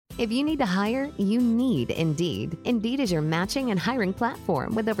If you need to hire, you need Indeed. Indeed is your matching and hiring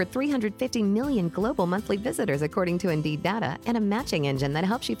platform with over 350 million global monthly visitors according to Indeed data and a matching engine that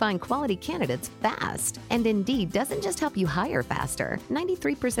helps you find quality candidates fast. And Indeed doesn't just help you hire faster.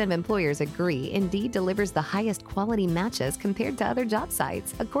 93% of employers agree Indeed delivers the highest quality matches compared to other job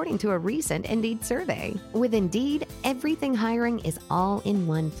sites, according to a recent Indeed survey. With Indeed, everything hiring is all in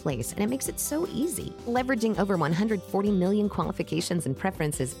one place, and it makes it so easy. Leveraging over 140 million qualifications and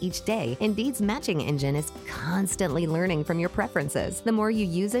preferences each day, Indeed's matching engine is constantly learning from your preferences. The more you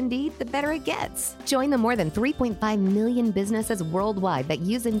use Indeed, the better it gets. Join the more than 3.5 million businesses worldwide that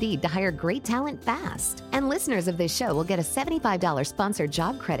use Indeed to hire great talent fast. And listeners of this show will get a $75 sponsored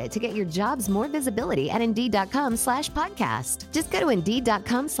job credit to get your jobs more visibility at Indeed.com/podcast. Just go to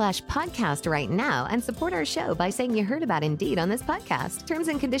Indeed.com/podcast right now and support our show by saying you heard about Indeed on this podcast. Terms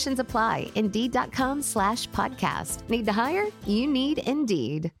and conditions apply. Indeed.com/podcast. Need to hire? You need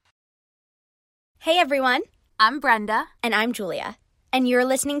Indeed. Hey everyone, I'm Brenda. and I'm Julia, and you're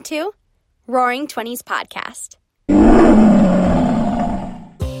listening to Roaring Twenties Podcast.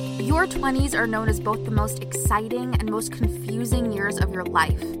 Your 20s are known as both the most exciting and most confusing years of your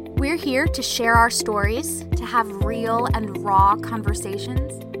life. We're here to share our stories, To have real and raw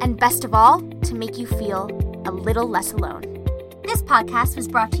conversations. and best of all, to make you feel a little less alone. This podcast was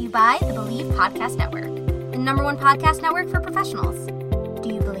brought to you by the Believe Podcast Network, the #1 podcast network for professionals.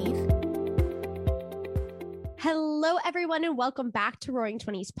 Do you believe? Hello, everyone, and welcome back to Roaring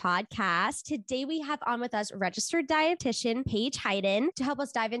Twenties Podcast. Today, we have on with us registered dietitian Paige Hayden to help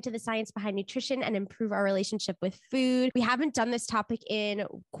us dive into the science behind nutrition and improve our relationship with food. We haven't done this topic in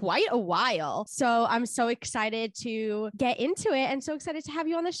quite a while, so I'm so excited to get into it and so excited to have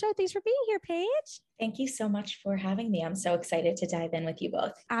you on the show. Thanks for being here, Paige. Thank you so much for having me. I'm so excited to dive in with you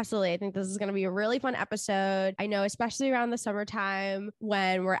both. Absolutely. I think this is going to be a really fun episode. I know, especially around the summertime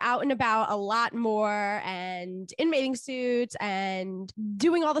when we're out and about a lot more and in bathing suits and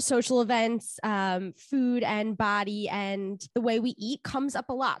doing all the social events, food and body and the way we eat comes up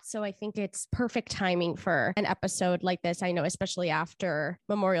a lot. So I think it's perfect timing for an episode like this. I know, especially after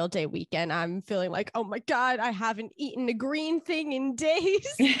Memorial Day weekend, I'm feeling like, oh my God, I haven't eaten a green thing in days.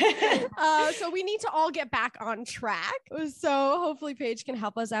 So we need to all get back on track. So hopefully Paige can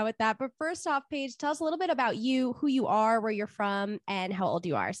help us out with that. But first off, Paige, tell us a little bit about you, who you are, where you're from, and how old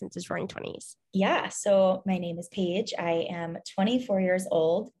you are since it's Roaring Twenties. Yeah, so my name is Paige. I am 24 years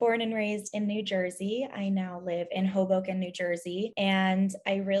old, born and raised in New Jersey. I now live in Hoboken, New Jersey, and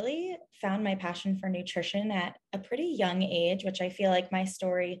I really found my passion for nutrition at a pretty young age, which I feel like my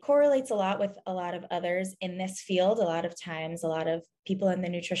story correlates a lot with a lot of others in this field. A lot of times, a lot of people in the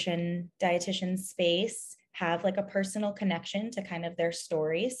nutrition dietitian space have like a personal connection to kind of their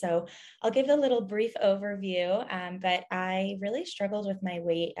story. So I'll give a little brief overview, but I really struggled with my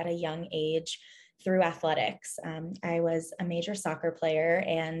weight at a young age through athletics. I was a major soccer player,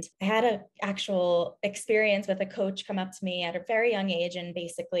 and I had an actual experience with a coach come up to me at a very young age and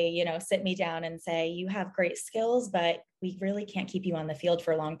basically, sit me down and say, you have great skills, but we really can't keep you on the field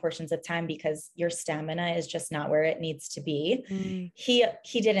for long portions of time because your stamina is just not where it needs to be. He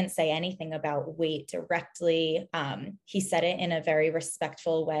didn't say anything about weight directly. He said it in a very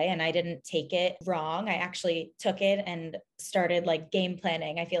respectful way, and I didn't take it wrong. I actually took it and started like game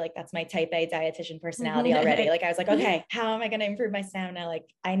planning. I feel like that's my type A dietitian personality already. Like I was like, okay, how am I going to improve my stamina? Like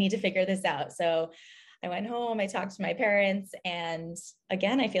I need to figure this out. So I went home, I talked to my parents, and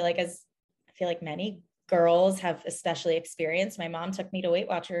again, I feel like many girls have especially experienced. My mom took me to Weight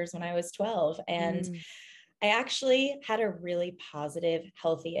Watchers when I was 12, and I actually had a really positive,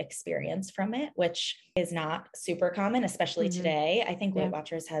 healthy experience from it, which is not super common, especially today. I think Weight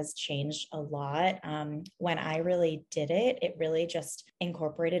Watchers has changed a lot. When I really did it, it really just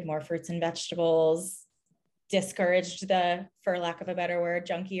incorporated more fruits and vegetables, discouraged the, for lack of a better word,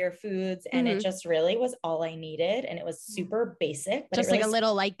 junkier foods. And it just really was all I needed. And it was super basic. But Just really like a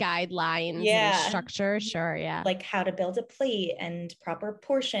little like guidelines and structure. Sure. Yeah. Like how to build a plate and proper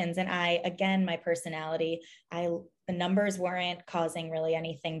portions. And again, my personality, the numbers weren't causing really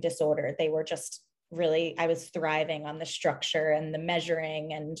anything disordered. They were just really, I was thriving on the structure and the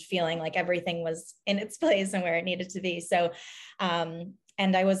measuring and feeling like everything was in its place and where it needed to be. So, and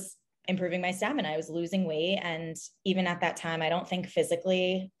I was improving my stamina. I was losing weight. And even at that time, I don't think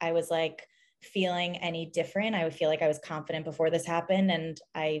physically I was like feeling any different. I would feel like I was confident before this happened. And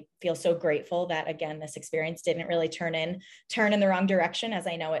I feel so grateful that, again, this experience didn't really turn in the wrong direction, as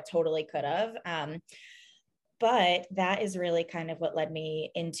I know it totally could have. But that is really kind of what led me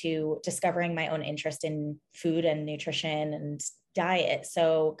into discovering my own interest in food and nutrition and diet.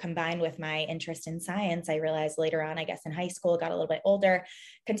 So combined with my interest in science, I realized later on, I guess in high school, got a little bit older,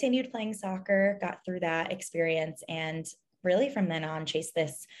 continued playing soccer, got through that experience, and really from then on chased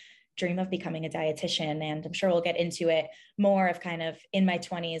this dream of becoming a dietitian. And I'm sure we'll get into it more of kind of in my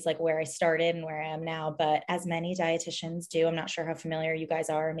 20s, like where I started and where I am now. But as many dietitians do, I'm not sure how familiar you guys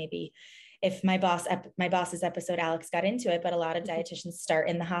are, maybe if my boss's episode, Alex, got into it, but a lot of dietitians start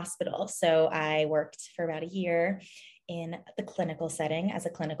in the hospital. So I worked for about a year in the clinical setting as a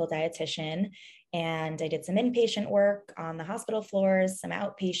clinical dietitian. And I did some inpatient work on the hospital floors, some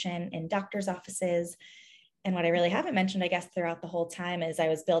outpatient in doctors' offices. And what I really haven't mentioned, I guess, throughout the whole time is I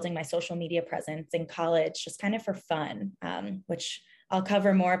was building my social media presence in college, just kind of for fun, which I'll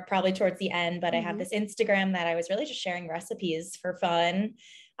cover more probably towards the end. But I have this Instagram that I was really just sharing recipes for fun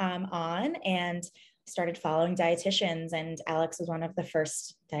on, and started following dietitians. And Alex was one of the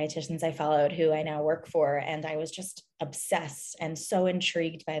first dietitians I followed, who I now work for. And I was just obsessed and so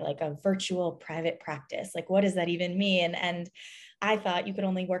intrigued by like a virtual private practice. Like, what does that even mean? And I thought you could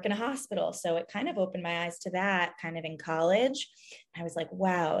only work in a hospital. So it kind of opened my eyes to that kind of in college. I was like,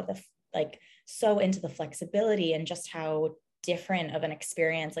 wow, so into the flexibility and just how different of an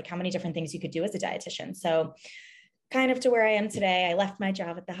experience, like how many different things you could do as a dietitian. So kind of to where I am today, I left my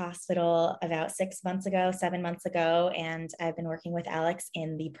job at the hospital about 7 months ago, and I've been working with Alex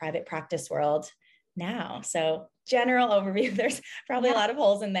in the private practice world now. So general overview, there's probably a lot of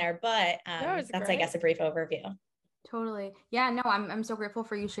holes in there, but that's, great. I guess, a brief overview. Totally. Yeah, no, I'm so grateful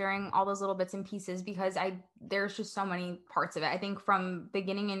for you sharing all those little bits and pieces, because there's just so many parts of it. I think from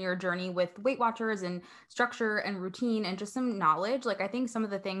beginning in your journey with Weight Watchers and structure and routine and just some knowledge, like I think some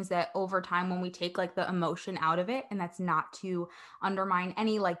of the things that over time, when we take like the emotion out of it, and that's not to undermine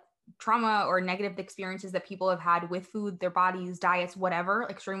any like trauma or negative experiences that people have had with food, their bodies, diets, whatever,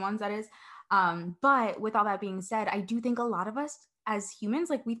 extreme ones that is. But with all that being said, I do think a lot of us as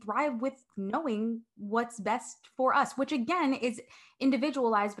humans, like we thrive with knowing what's best for us, which again is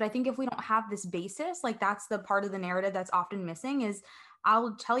individualized. But I think if we don't have this basis, like that's the part of the narrative that's often missing. Is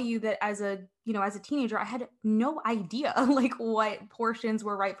I'll tell you that as a teenager, I had no idea like what portions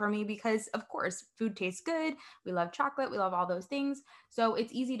were right for me, because of course food tastes good. We love chocolate. We love all those things. So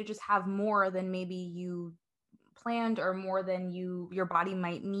it's easy to just have more than maybe you planned or more than your body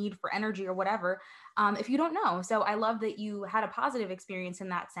might need for energy or whatever, if you don't know. So I love that you had a positive experience in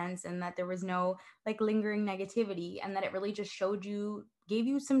that sense, and that there was no like lingering negativity, and that it really just gave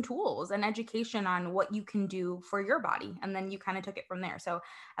you some tools and education on what you can do for your body. And then you kind of took it from there. So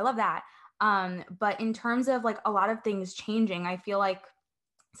I love that. But in terms of like a lot of things changing, I feel like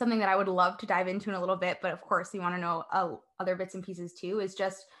something that I would love to dive into in a little bit, but of course you want to know other bits and pieces too, is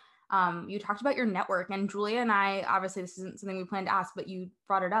just you talked about your network, and Julia and I, obviously this isn't something we planned to ask, but you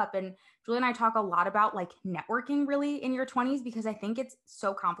brought it up, and Julia and I talk a lot about like networking really in your 20s, because I think it's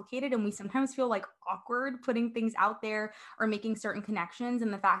so complicated and we sometimes feel like awkward putting things out there or making certain connections.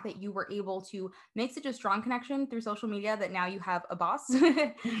 And the fact that you were able to make such a strong connection through social media, that now you have a boss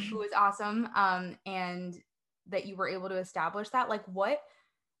who is awesome, and that you were able to establish that, like what,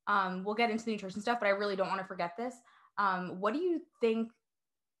 we'll get into the nutrition stuff, but I really don't want to forget this. What do you think,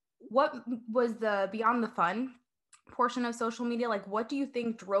 what was the beyond the fun portion of social media? Like, what do you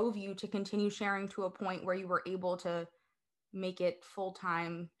think drove you to continue sharing to a point where you were able to make it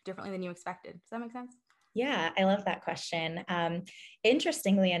full-time differently than you expected? Does that make sense? Yeah, I love that question.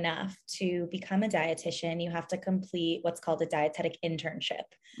 Interestingly enough, to become a dietitian, you have to complete what's called a dietetic internship,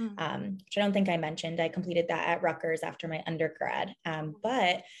 which I don't think I mentioned. I completed that at Rutgers after my undergrad.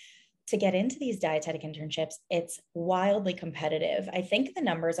 But to get into these dietetic internships, it's wildly competitive. I think the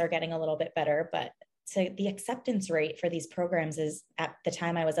numbers are getting a little bit better, but the acceptance rate for these programs is, at the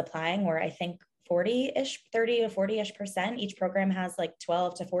time I was applying, where I think 30 to 40%. Each program has like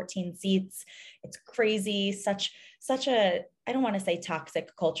 12 to 14 seats. It's crazy. Such a, I don't want to say toxic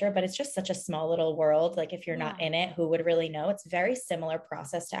culture, but it's just such a small little world. Like if you're not in it, who would really know? It's very similar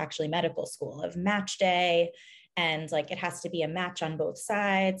process to actually medical school, of match day. And like, it has to be a match on both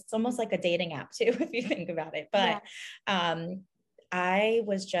sides. It's almost like a dating app too, if you think about it. But I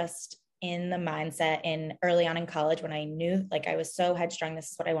was just in the mindset early on in college, when I knew, like, I was so headstrong,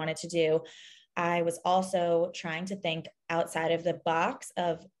 this is what I wanted to do. I was also trying to think outside of the box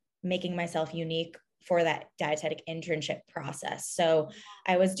of making myself unique for that dietetic internship process. So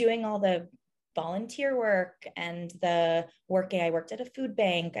I was doing all the volunteer work and the working. I worked at a food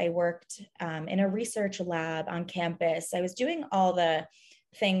bank. I worked in a research lab on campus. I was doing all the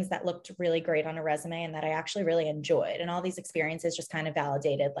things that looked really great on a resume and that I actually really enjoyed. And all these experiences just kind of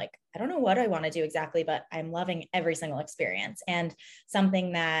validated, like, I don't know what I want to do exactly, but I'm loving every single experience. And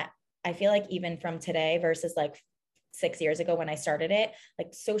something that I feel like even from today versus like 6 years ago when I started it,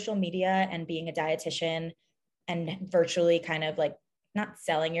 like social media and being a dietitian and virtually kind of like not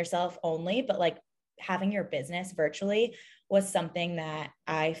selling yourself only, but like having your business virtually was something that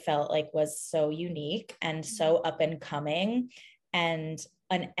I felt like was so unique and so up and coming and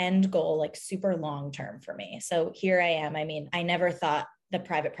an end goal, like super long term for me. So here I am. I mean, I never thought the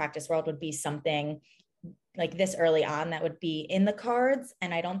private practice world would be something like this early on that would be in the cards.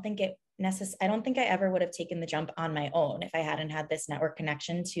 And I don't think I ever would have taken the jump on my own if I hadn't had this network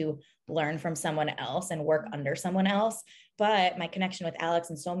connection to learn from someone else and work under someone else. But my connection with Alex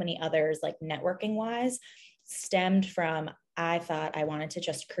and so many others, like networking wise, stemmed from, I thought I wanted to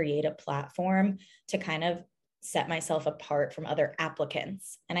just create a platform to kind of set myself apart from other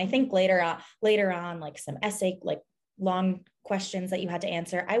applicants. And I think later on, like some essay, like long questions that you had to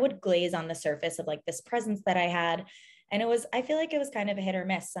answer, I would glaze on the surface of like this presence that I had. And I feel like it was kind of a hit or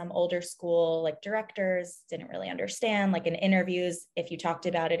miss. Some older school like directors didn't really understand, like in interviews, if you talked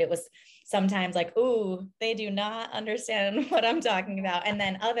about it, it was sometimes like, ooh, they do not understand what I'm talking about. And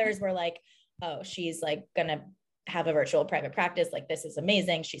then others were like, oh, she's like gonna have a virtual private practice. Like, this is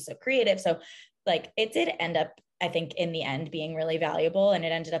amazing. She's so creative. So like it did end up, I think in the end being really valuable. And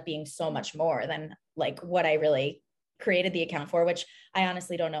it ended up being so much more than like what I really created the account for, which I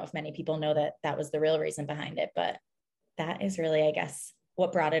honestly don't know if many people know that that was the real reason behind it, but that is really, I guess,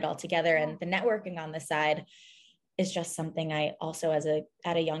 what brought it all together. And the networking on the side is just something I also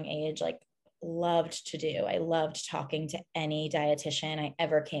at a young age, like loved to do. I loved talking to any dietitian I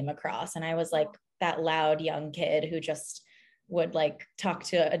ever came across. And I was like that loud young kid who just would like talk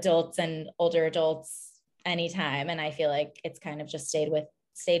to adults and older adults anytime. And I feel like it's kind of just stayed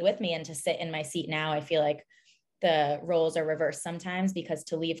with me. And to sit in my seat now, I feel like the roles are reversed sometimes, because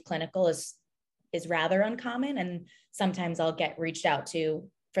to leave clinical is rather uncommon. And sometimes I'll get reached out to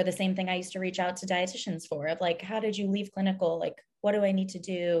for the same thing I used to reach out to dietitians for, of like, how did you leave clinical? Like, what do I need to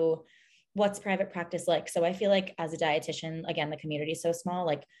do? What's private practice like? So I feel like as a dietitian, again, the community is so small,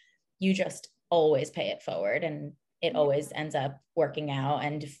 like you just always pay it forward and it always ends up working out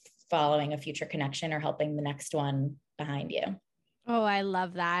and following a future connection or helping the next one behind you. Oh, I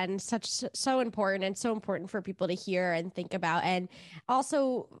love that. And so important, and so important for people to hear and think about. And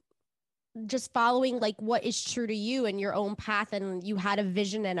also just following like what is true to you and your own path. And you had a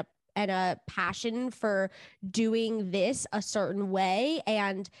vision and a passion for doing this a certain way.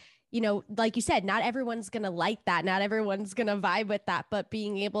 And, you know, like you said, not everyone's going to like that. Not everyone's going to vibe with that, but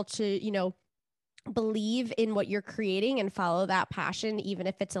being able to, you know, believe in what you're creating and follow that passion, even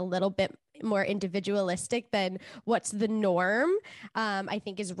if it's a little bit more individualistic than what's the norm, I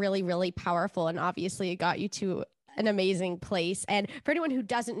think is really, really powerful. And obviously it got you to an amazing place. And for anyone who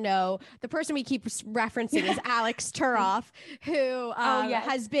doesn't know, the person we keep referencing is Alex Turoff, who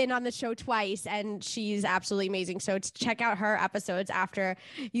has been on the show twice, and she's absolutely amazing. So check out her episodes after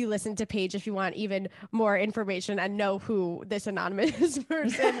you listen to Paige if you want even more information and know who this anonymous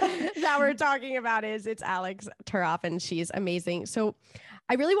person that we're talking about is. It's Alex Turoff, and she's amazing. So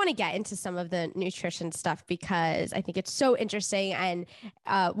I really want to get into some of the nutrition stuff because I think it's so interesting, and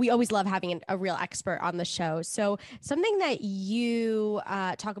we always love having a real expert on the show. So something that you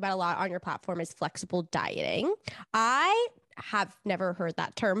talk about a lot on your platform is flexible dieting. I have never heard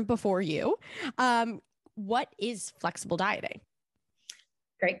that term before you. What is flexible dieting?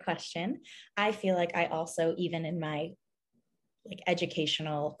 Great question. I feel like I also, even in my like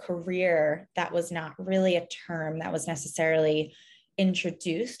educational career, that was not really a term that was necessarily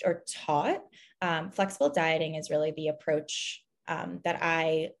introduced or taught. Flexible dieting is really the approach that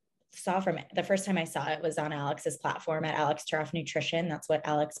I saw from it. The first time I saw it was on Alex's platform at Alex Turoff Nutrition. That's what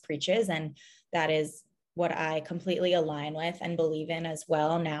Alex preaches. And that is what I completely align with and believe in as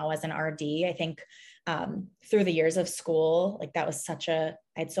well now as an RD. I think through the years of school, like that was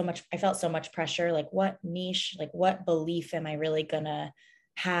I felt so much pressure, like what niche, like what belief am I really gonna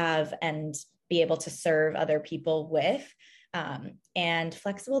have and be able to serve other people with? And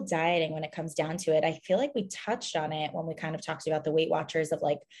flexible dieting, when it comes down to it, I feel like we touched on it when we kind of talked about the Weight Watchers of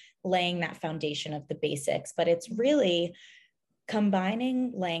like laying that foundation of the basics, but it's really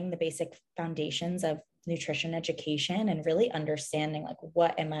laying the basic foundations of nutrition education and really understanding like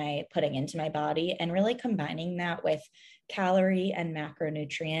what am I putting into my body, and really combining that with calorie and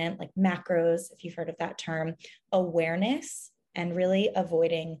macronutrient, like macros, if you've heard of that term, awareness, and really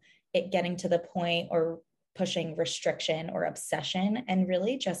avoiding it getting to the point or pushing restriction or obsession, and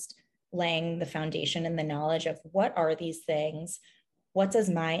really just laying the foundation and the knowledge of what are these things, what does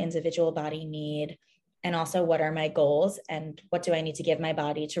my individual body need, and also what are my goals and what do I need to give my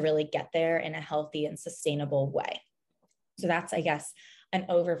body to really get there in a healthy and sustainable way. So that's, I guess, an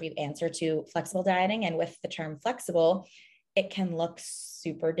overview answer to flexible dieting. And with the term flexible, it can look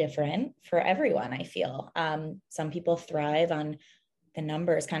super different for everyone, I feel. Some people thrive on the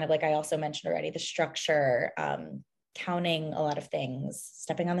numbers, kind of like I also mentioned already, the structure, counting a lot of things,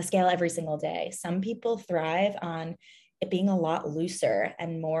 stepping on the scale every single day. Some people thrive on it being a lot looser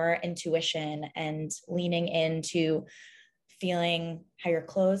and more intuition and leaning into feeling how your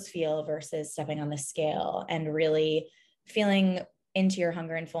clothes feel versus stepping on the scale, and really feeling into your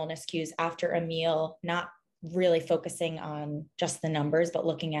hunger and fullness cues after a meal, not really focusing on just the numbers, but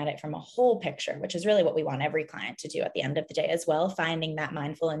looking at it from a whole picture, which is really what we want every client to do at the end of the day as well, finding that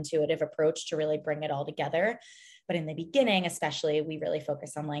mindful, intuitive approach to really bring it all together. But in the beginning, especially, we really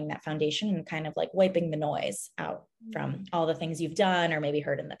focus on laying that foundation and kind of like wiping the noise out from all the things you've done or maybe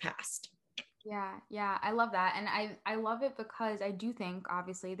heard in the past. Yeah, I love that. And I love it because I do think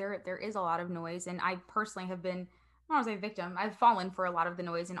obviously there is a lot of noise, and I personally have been, I don't want to say victim, I've fallen for a lot of the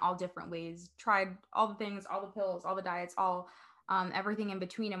noise in all different ways, tried all the things, all the pills, all the diets, all everything in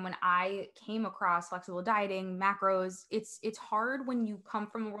between. And when I came across flexible dieting, macros, it's hard when you come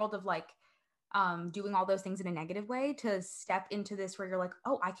from a world of like doing all those things in a negative way to step into this where you're like,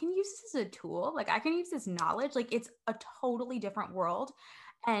 oh, I can use this as a tool. Like I can use this knowledge. Like it's a totally different world.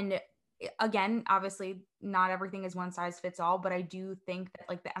 And again, obviously not everything is one size fits all, but I do think that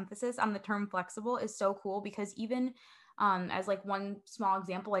like the emphasis on the term flexible is so cool, because even as like one small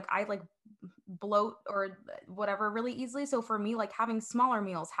example, like I like bloat or whatever really easily. So for me, like having smaller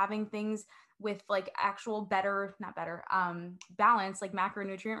meals, having things with like actual balance, like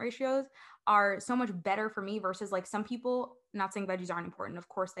macronutrient ratios are so much better for me versus like some people, not saying veggies aren't important, of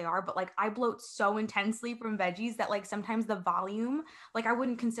course they are, but like I bloat so intensely from veggies that like sometimes the volume, like I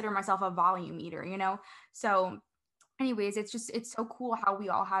wouldn't consider myself a volume eater, you know? So anyways, it's so cool how we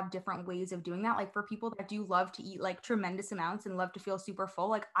all have different ways of doing that. Like for people that do love to eat like tremendous amounts and love to feel super full,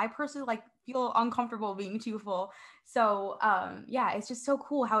 like I personally like feel uncomfortable being too full. So yeah, it's just so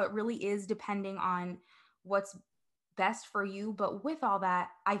cool how it really is depending on what's best for you. But with all that,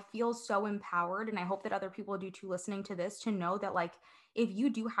 I feel so empowered, and I hope that other people do too listening to this, to know that like if you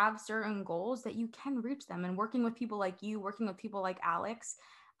do have certain goals, that you can reach them. And working with people like you, working with people like Alex,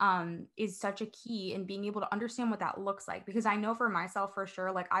 is such a key in being able to understand what that looks like. Because I know for myself, for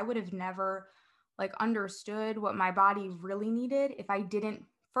sure, like I would have never like understood what my body really needed if I didn't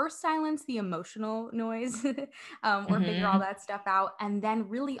first silence the emotional noise or figure all that stuff out, and then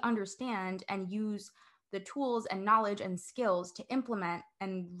really understand and use the tools and knowledge and skills to implement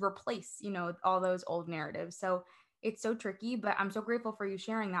and replace, you know, all those old narratives. So it's so tricky, but I'm so grateful for you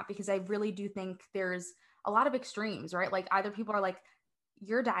sharing that, because I really do think there's a lot of extremes, right? Like either people are like,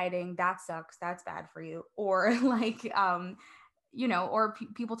 you're dieting, that sucks, that's bad for you, or like you know, or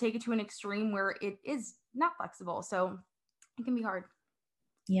people take it to an extreme where it is not flexible. So it can be hard.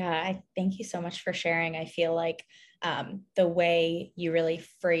 Yeah, I thank you so much for sharing. I feel like the way you really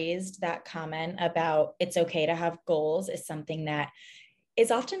phrased that comment about it's okay to have goals is something that is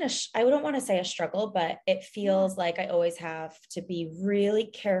often I wouldn't want to say a struggle, but it feels like I always have to be really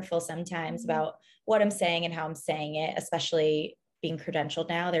careful sometimes about what I'm saying and how I'm saying it, especially being credentialed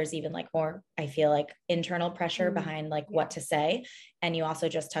now. There's even like more, I feel like, internal pressure behind like what to say. And you also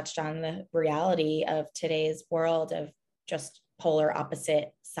just touched on the reality of today's world of just polar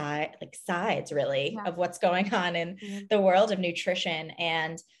opposite sides really of what's going on in the world of nutrition.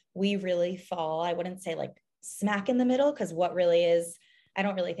 And we really fall, I wouldn't say like smack in the middle, because what really is, I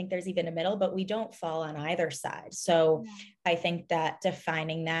don't really think there's even a middle, but we don't fall on either side. So I think that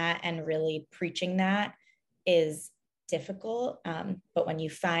defining that and really preaching that is difficult. But when you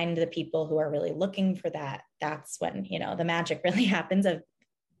find the people who are really looking for that, that's when, you know, the magic really happens of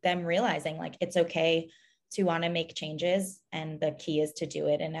them realizing like it's okay to want to make changes. And the key is to do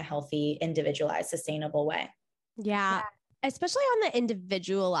it in a healthy, individualized, sustainable way. Yeah. Especially on the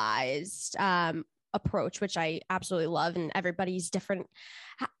individualized approach, which I absolutely love, and everybody's different.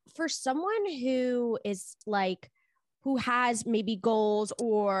 For someone who is like, who has maybe goals,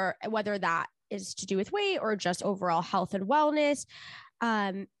 or whether that is to do with weight or just overall health and wellness,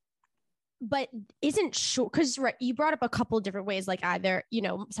 but isn't sure, because you brought up a couple of different ways, like either, you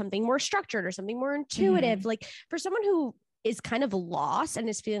know, something more structured or something more intuitive. Like for someone who is kind of lost and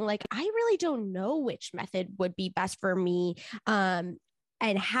is feeling like, I really don't know which method would be best for me,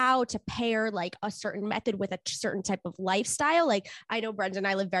 and how to pair like a certain method with a certain type of lifestyle. Like I know Brenda and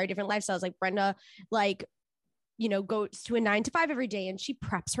I live very different lifestyles. Like Brenda, like, you know, goes to a 9 to 5 every day, and she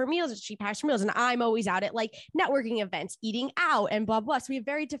preps her meals and she packs her meals. And I'm always out at like networking events, eating out and blah, blah. So we have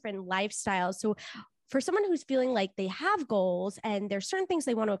very different lifestyles. So for someone who's feeling like they have goals and there's certain things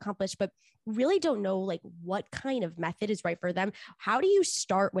they want to accomplish, but really don't know like what kind of method is right for them, how do you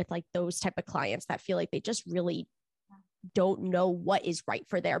start with like those type of clients that feel like they just really don't know what is right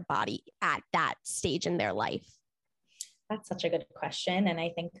for their body at that stage in their life? That's such a good question. And I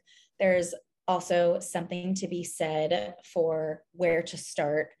think there's also something to be said for where to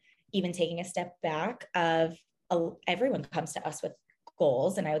start, even taking a step back of everyone comes to us with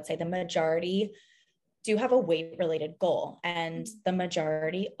goals. And I would say the majority do have a weight related goal. And the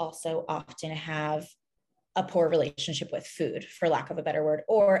majority also often have a poor relationship with food, for lack of a better word,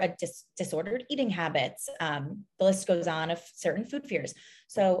 or a disordered eating habits. The list goes on of certain food fears.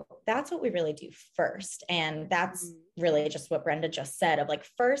 So that's what we really do first. And that's really just what Brenda just said of like,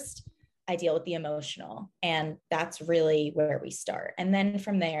 first, I deal with the emotional, and that's really where we start. And then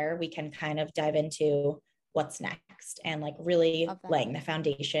from there, we can kind of dive into what's next and like really laying the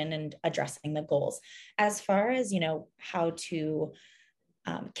foundation and addressing the goals. As far as, how to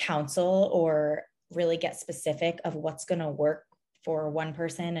counsel or really get specific of what's going to work for one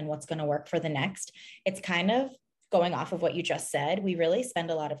person and what's going to work for the next, it's kind of going off of what you just said. We really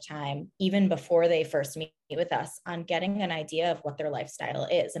spend a lot of time, even before they first meet with us, on getting an idea of what their lifestyle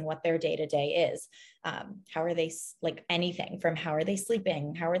is and what their day-to-day is. How are they, like anything from how are they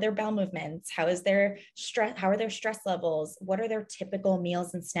sleeping? How are their bowel movements? How is their stress? How are their stress levels? What are their typical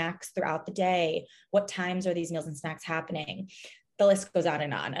meals and snacks throughout the day? What times are these meals and snacks happening? The list goes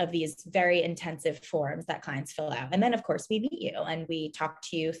on of these very intensive forms that clients fill out. And then of course we meet you and we talk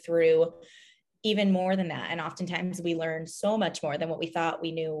to you through even more than that. And oftentimes we learn so much more than what we thought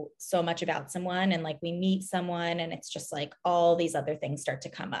we knew so much about someone. And like we meet someone and it's just like all these other things start to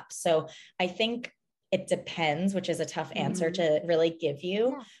come up. So I think it depends, which is a tough answer to really give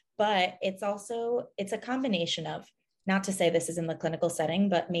you, but it's a combination of, not to say this is in the clinical setting,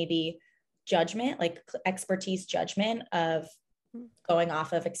 but maybe judgment, like expertise judgment of going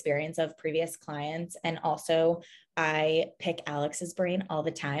off of experience of previous clients. And also I pick Alex's brain all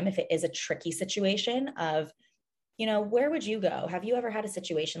the time if it is a tricky situation of, where would you go? Have you ever had a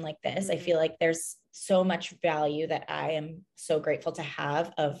situation like this? I feel like there's so much value that I am so grateful to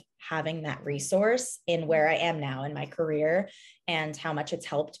have of having that resource in where I am now in my career and how much it's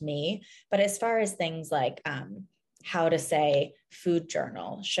helped me. But as far as things like, how to say food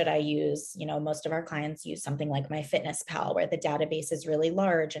journal, should I use, most of our clients use something like MyFitnessPal, where the database is really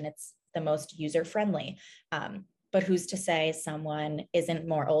large and it's the most user-friendly. But who's to say someone isn't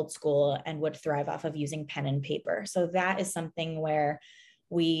more old school and would thrive off of using pen and paper? So that is something where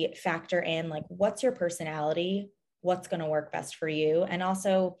we factor in like, what's your personality? What's going to work best for you? And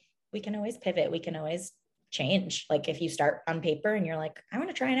also we can always pivot. We can always change. Like if you start on paper and you're like, I want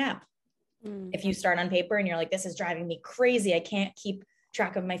to try an app. If you start on paper and you're like, this is driving me crazy, I can't keep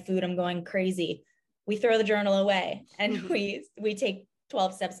track of my food, I'm going crazy, we throw the journal away and we take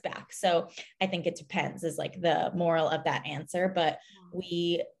 12 steps back. So I think it depends is like the moral of that answer, but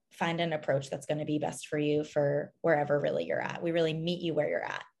we find an approach that's going to be best for you for wherever really you're at. We really meet you where you're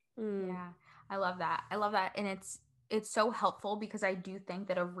at. Yeah, I love that. And it's so helpful because I do think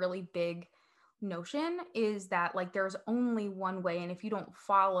that a really big notion is that like there's only one way, and if you don't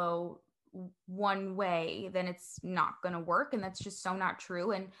follow one way, then it's not going to work. And that's just so not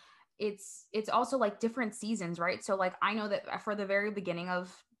true. And it's also like different seasons, right? So like, I know that for the very beginning of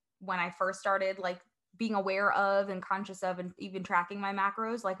when I first started like being aware of and conscious of and even tracking my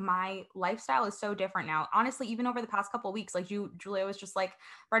macros, like my lifestyle is so different now. Honestly, even over the past couple of weeks, like Julia was just like,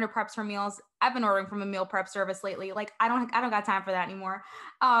 Brenda preps for meals. I've been ordering from a meal prep service lately. Like I don't got time for that anymore.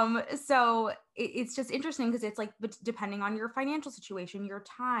 So it's just interesting because it's like, but depending on your financial situation, your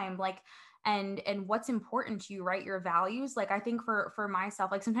time, like, and what's important to you, right? Your values. Like I think for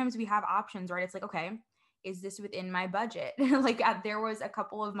myself, like sometimes we have options, right? It's like, okay, is this within my budget? Like there was a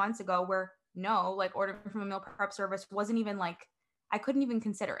couple of months ago where no, like ordering from a meal prep service wasn't even like, I couldn't even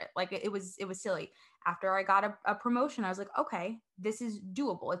consider it. Like it was silly. After I got a promotion, I was like, okay, this is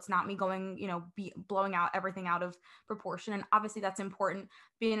doable. It's not me going, be blowing out everything out of proportion. And obviously that's important.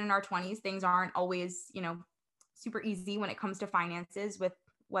 Being in our 20s, things aren't always, super easy when it comes to finances, with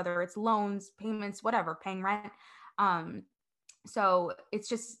whether it's loans, payments, whatever, paying rent. So it's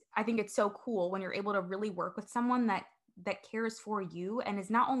just, I think it's so cool when you're able to really work with someone that cares for you and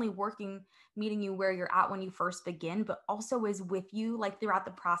is not only meeting you where you're at when you first begin, but also is with you like throughout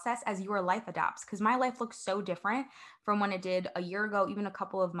the process as your life adapts. Cause my life looks so different from when it did a year ago, even a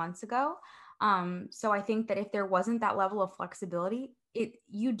couple of months ago. So I think that if there wasn't that level of flexibility,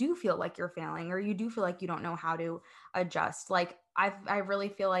 you do feel like you're failing, or you do feel like you don't know how to adjust. Like I really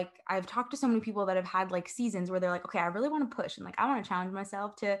feel like I've talked to so many people that have had like seasons where they're like, okay, I really want to push and like, I want to challenge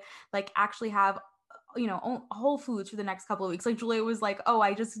myself to like actually have Whole Foods for the next couple of weeks. Like Julia was like, oh,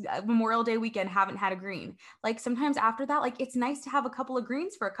 I just Memorial Day weekend haven't had a green. Like sometimes after that, like it's nice to have a couple of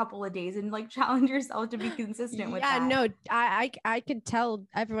greens for a couple of days and like challenge yourself to be consistent with that. Yeah, no, I could tell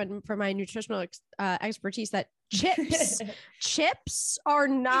everyone from my nutritional expertise that chips are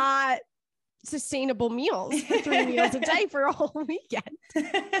not sustainable meals for 3 meals a day for a whole weekend.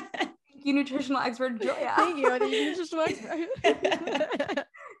 Thank you, nutritional expert Julia. Thank you, nutritional expert.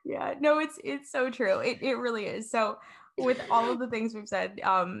 Yeah, no, it's so true. It really is. So with all of the things we've said,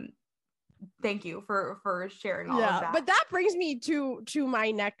 thank you for sharing all of that. But that brings me to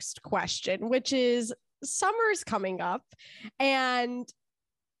my next question, which is summer's coming up, and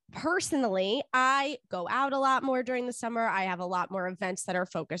personally, I go out a lot more during the summer. I have a lot more events that are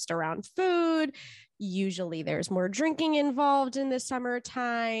focused around food. Usually there's more drinking involved in the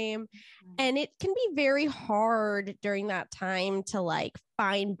summertime. And it can be very hard during that time to like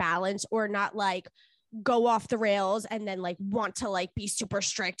find balance or not like go off the rails and then like want to like be super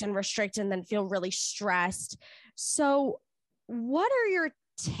strict and restrict and then feel really stressed. So what are your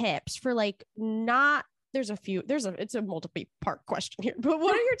tips for like not it's a multi-part question here, but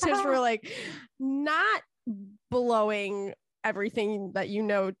what are your tips for like not blowing everything that you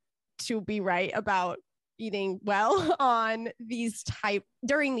know to be right about eating well on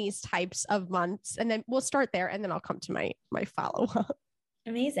during these types of months? And then we'll start there and then I'll come to my follow-up.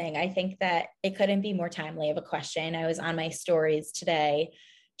 Amazing. I think that it couldn't be more timely of a question. I was on my stories today,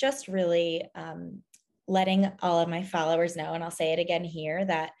 just really letting all of my followers know, and I'll say it again here,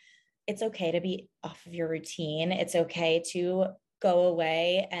 that it's okay to be off of your routine. It's okay to go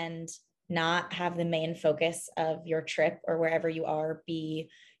away and not have the main focus of your trip or wherever you are be,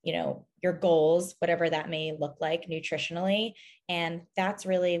 your goals, whatever that may look like nutritionally. And that's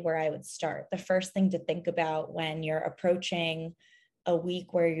really where I would start. The first thing to think about when you're approaching a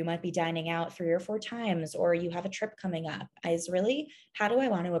week where you might be dining out 3 or 4 times, or you have a trip coming up, is really, how do I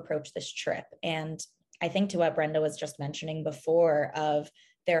want to approach this trip? And I think to what Brenda was just mentioning before, of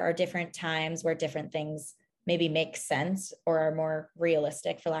there are different times where different things maybe make sense or are more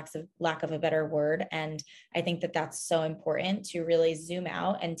realistic, for lack of a better word. And I think that that's so important to really zoom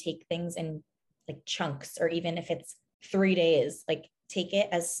out and take things in like chunks, or even if it's 3 days, like take it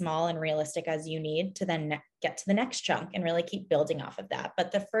as small and realistic as you need to then get to the next chunk and really keep building off of that.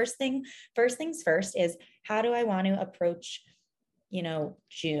 But the first things first is, how do I want to approach,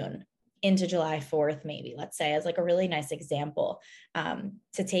 June into July 4th, maybe, let's say, as like a really nice example.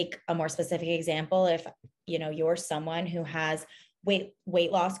 To take a more specific example, if, you're someone who has weight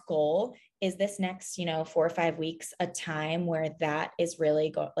loss goal, is this next, 4 or 5 weeks a time where that is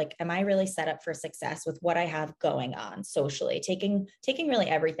really am I really set up for success with what I have going on socially, taking really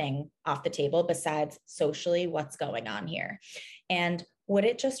everything off the table besides socially what's going on here? And would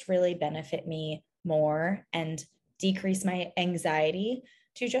it just really benefit me more and decrease my anxiety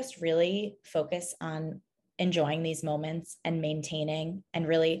to just really focus on enjoying these moments and maintaining and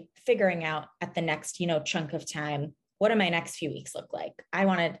really figuring out at the next, chunk of time, what do my next few weeks look like? I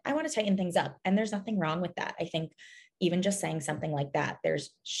want to tighten things up, and there's nothing wrong with that. I think even just saying something like that,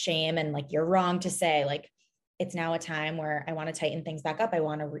 there's shame and like, you're wrong to say, like, it's now a time where I want to tighten things back up. I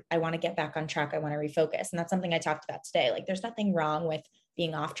want to get back on track. I want to refocus. And that's something I talked about today. Like, there's nothing wrong with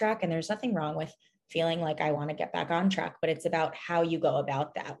being off track, and there's nothing wrong with feeling like I want to get back on track, but it's about how you go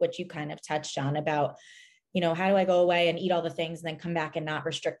about that, which you kind of touched on about, how do I go away and eat all the things and then come back and not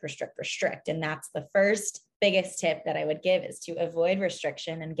restrict. And that's the first biggest tip that I would give, is to avoid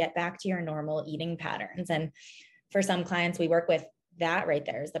restriction and get back to your normal eating patterns. And for some clients we work with, that right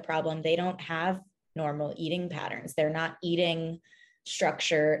there is the problem. They don't have normal eating patterns. They're not eating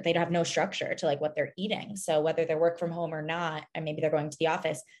structure. They don't have no structure to like what they're eating. So whether they're work from home or not, and maybe they're going to the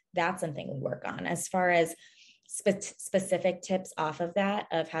office, that's something we work on. As far as specific tips off of that,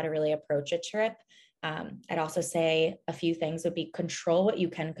 of how to really approach a trip, I'd also say a few things would be: control what you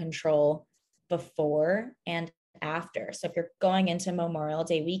can control before and after. So if you're going into Memorial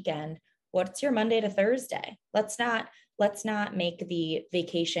Day weekend, what's your Monday to Thursday? Let's not make the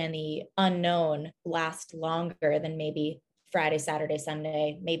vacation, the unknown, last longer than maybe Friday, Saturday,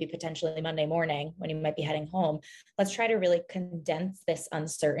 Sunday, maybe potentially Monday morning when you might be heading home. Let's try to really condense this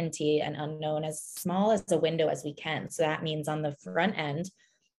uncertainty and unknown as small as a window as we can. So that means on the front end,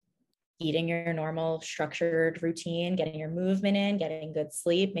 eating your normal structured routine, getting your movement in, getting good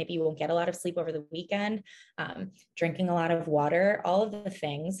sleep. Maybe you won't get a lot of sleep over the weekend, drinking a lot of water, all of the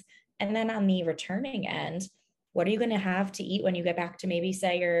things. And then on the returning end, what are you going to have to eat when you get back to maybe,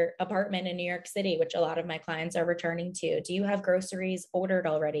 say, your apartment in New York City, which a lot of my clients are returning to? Do you have groceries ordered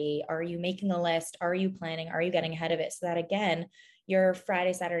already? Are you making a list? Are you planning? Are you getting ahead of it? So that, again, your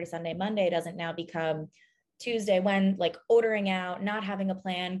Friday, Saturday, Sunday, Monday doesn't now become Tuesday when like ordering out, not having a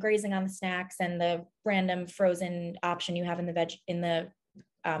plan, grazing on the snacks and the random frozen option you have in the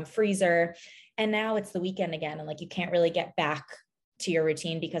freezer. And now it's the weekend again. And like, you can't really get back to your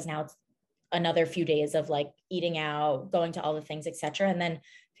routine because now it's another few days of like eating out, going to all the things, etc. And then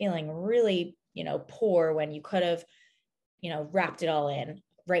feeling really, poor when you could have, wrapped it all in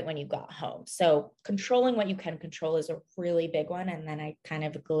right when you got home. So controlling what you can control is a really big one. And then I kind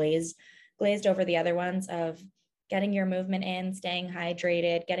of glazed over the other ones of getting your movement in, staying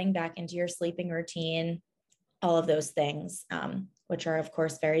hydrated, getting back into your sleeping routine, all of those things, which are of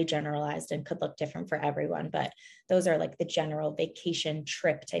course very generalized and could look different for everyone. But those are like the general vacation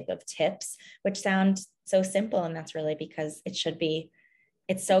trip type of tips, which sound so simple. And that's really because it should be.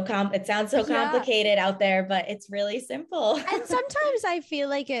 It sounds so complicated out there, but it's really simple. And sometimes I feel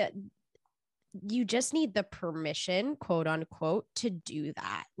like you just need the permission, quote unquote, to do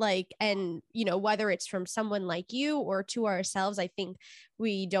that. Like, and whether it's from someone like you or to ourselves, I think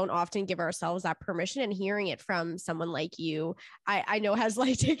we don't often give ourselves that permission, and hearing it from someone like you, I know has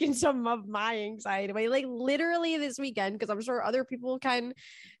like taken some of my anxiety away, like literally this weekend, because I'm sure other people can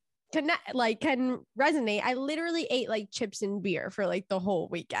resonate. I literally ate like chips and beer for like the whole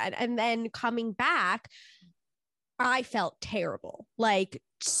weekend. And then coming back, I felt terrible, like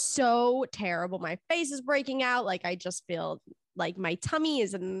so terrible. My face is breaking out. Like, I just feel like my tummy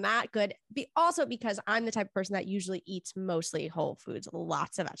is not good. Also because I'm the type of person that usually eats mostly whole foods,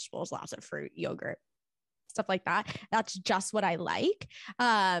 lots of vegetables, lots of fruit, yogurt, stuff like that. That's just what I like.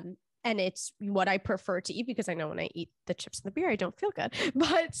 And it's what I prefer to eat because I know when I eat the chips and the beer, I don't feel good.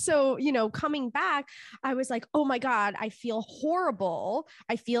 But so, coming back, I was like, oh my God, I feel horrible.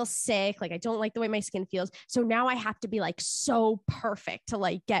 I feel sick. Like, I don't like the way my skin feels. So now I have to be like so perfect to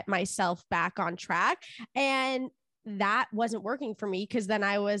like get myself back on track. And that wasn't working for me, because then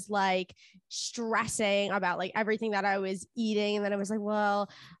I was like stressing about like everything that I was eating. And then I was like, well,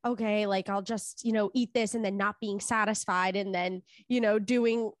 okay, like I'll just, eat this, and then not being satisfied, and then,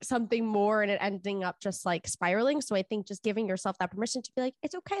 doing something more, and it ending up just like spiraling. So I think just giving yourself that permission to be like,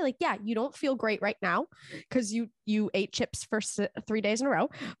 it's okay. Like, yeah, you don't feel great right now because you ate chips for 3 days in a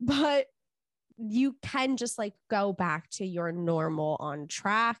row, but you can just like go back to your normal on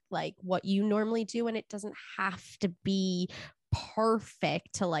track, like what you normally do. And it doesn't have to be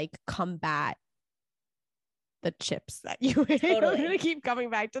perfect to like combat the chips that you ate. Totally. I'm going to keep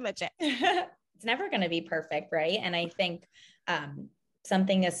coming back to the chips. It's never going to be perfect. Right. And I think,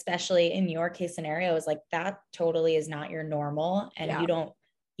 something, especially in your case scenario, is like, that totally is not your normal, and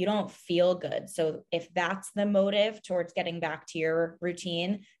you don't feel good. So if that's the motive towards getting back to your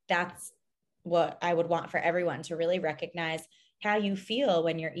routine, that's what I would want for everyone to really recognize how you feel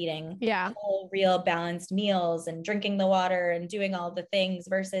when you're eating whole, real, balanced meals and drinking the water and doing all the things,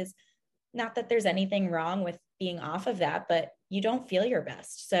 versus, not that there's anything wrong with being off of that, but you don't feel your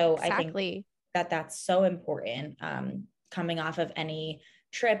best. So exactly. I think that's so important, coming off of any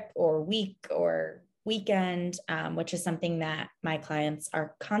trip or week or weekend, which is something that my clients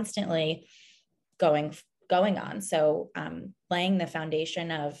are constantly going on. So laying the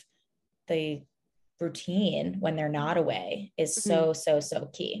foundation of the routine when they're not away is so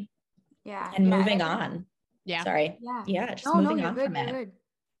key. Yeah. And moving on. Yeah. Sorry. Yeah. Just moving on from it. Good.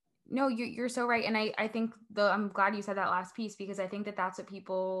 No, you're so right. And I think I'm glad you said that last piece, because I think that that's what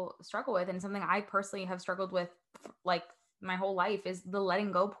people struggle with. And something I personally have struggled with like my whole life is the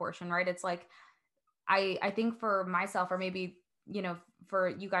letting go portion, right? It's like, I think for myself, or maybe, for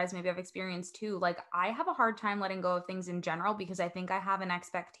you guys, maybe I've experienced too, like I have a hard time letting go of things in general, because I think I have an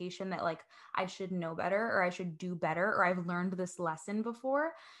expectation that like I should know better, or I should do better, or I've learned this lesson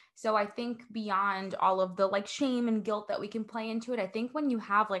before. So I think beyond all of the like shame and guilt that we can play into it, I think when you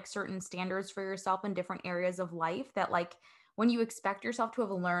have like certain standards for yourself in different areas of life, that like when you expect yourself to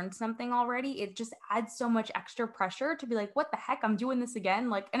have learned something already, it just adds so much extra pressure to be like, what the heck, I'm doing this again.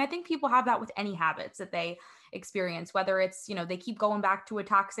 Like, and I think people have that with any habits that they experience, whether it's, they keep going back to a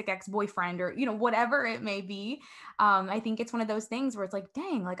toxic ex-boyfriend, or, whatever it may be. I think it's one of those things where it's like,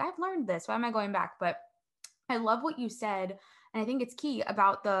 dang, like I've learned this. Why am I going back? But I love what you said. And I think it's key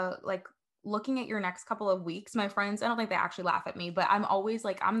about the like looking at your next couple of weeks. My friends, I don't think they actually laugh at me, but I'm always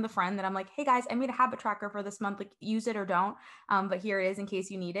like, I'm the friend that I'm like, hey guys, I made a habit tracker for this month, like use it or don't. But here it is in case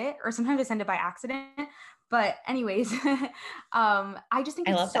you need it. Or sometimes I send it by accident. But anyways, I just think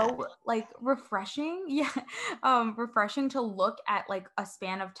it's so like refreshing. Yeah. Refreshing to look at like a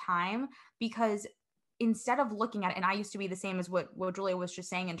span of time, because instead of looking at it, and I used to be the same as what Julia was just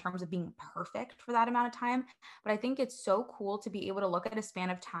saying in terms of being perfect for that amount of time. But I think it's so cool to be able to look at a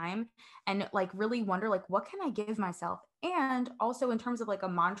span of time and like really wonder, like, what can I give myself And also in terms of like a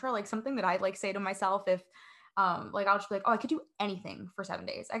mantra, like something that I like say to myself, if like I'll just be like, oh, I could do anything for 7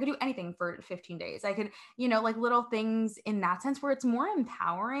 days. I could do anything for 15 days. I could, like little things in that sense where it's more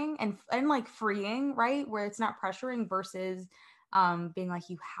empowering and like freeing, right? Where it's not pressuring versus being like,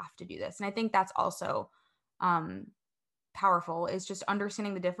 you have to do this. And I think that's also powerful, is just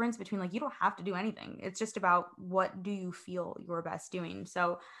understanding the difference between like, you don't have to do anything. It's just about what do you feel your best doing.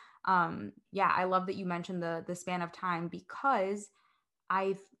 So yeah, I love that you mentioned the span of time, because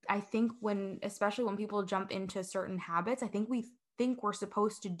I think especially when people jump into certain habits, I think we think we're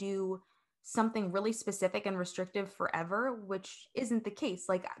supposed to do something really specific and restrictive forever, which isn't the case.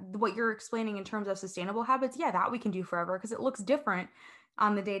 Like what you're explaining in terms of sustainable habits, yeah, that we can do forever because it looks different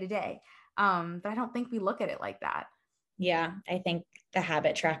on the day to day. But I don't think we look at it like that. Yeah, I think the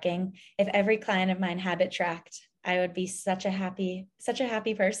habit tracking, if every client of mine habit tracked, I would be such a happy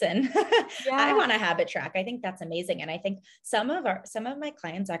person. Yeah. I want a habit track. I think that's amazing. And I think some of my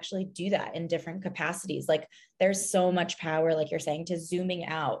clients actually do that in different capacities. Like there's so much power, like you're saying, to zooming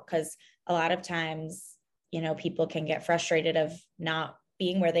out, because a lot of times, people can get frustrated of not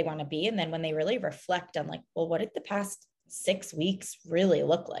being where they want to be. And then when they really reflect on like, well, what did the past 6 weeks really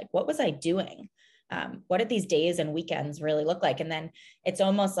look like? What was I doing? What did these days and weekends really look like? And then it's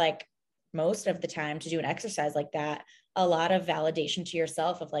almost like most of the time to do an exercise like that, a lot of validation to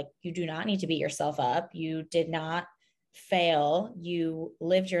yourself of like, you do not need to beat yourself up. You did not fail. You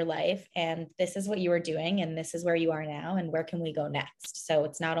lived your life and this is what you were doing. And this is where you are now. And where can we go next? So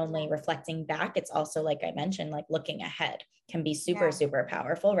it's not only reflecting back, it's also, like I mentioned, like looking ahead can be super, super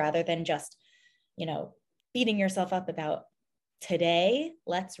powerful, rather than just, beating yourself up about today.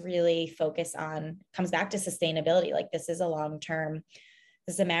 Let's really focus on, comes back to sustainability. Like this is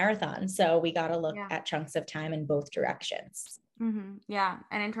a marathon. So we got to look at chunks of time in both directions. Mm-hmm. Yeah.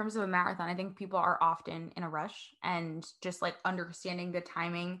 And in terms of a marathon, I think people are often in a rush, and just like understanding the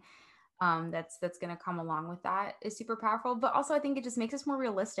timing that's going to come along with that is super powerful. But also I think it just makes us more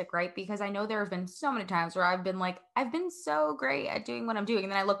realistic, right? Because I know there have been so many times where I've been like, I've been so great at doing what I'm doing.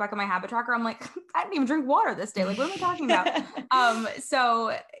 And then I look back at my habit tracker, I'm like, I didn't even drink water this day. Like, what am I talking about?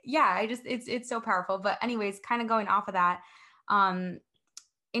 So yeah, it's so powerful. But anyways, kind of going off of that,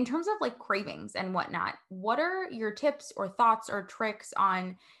 in terms of like cravings and whatnot, what are your tips or thoughts or tricks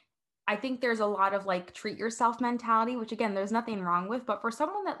on, I think there's a lot of like treat yourself mentality, which again, there's nothing wrong with, but for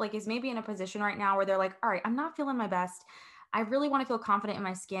someone that like is maybe in a position right now where they're like, all right, I'm not feeling my best. I really want to feel confident in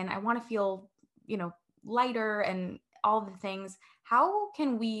my skin. I want to feel, lighter and all the things. How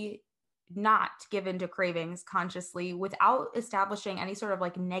can we not give into cravings consciously without establishing any sort of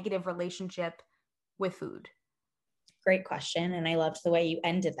like negative relationship with food? Great question. And I loved the way you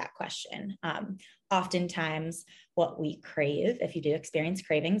ended that question. Oftentimes what we crave, if you do experience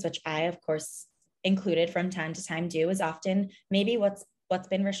cravings, which I, of course, included from time to time do, is often maybe what's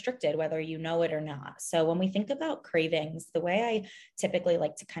been restricted, whether you know it or not. So when we think about cravings, the way I typically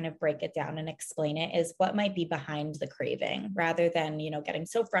like to kind of break it down and explain it is what might be behind the craving, rather than, getting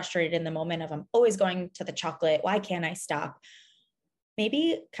so frustrated in the moment of I'm always going to the chocolate. Why can't I stop?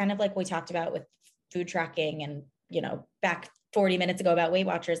 Maybe kind of like we talked about with food tracking and back 40 minutes ago about Weight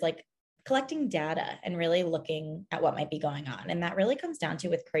Watchers, like collecting data and really looking at what might be going on. And that really comes down to,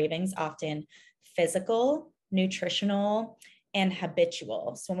 with cravings, often physical, nutritional, and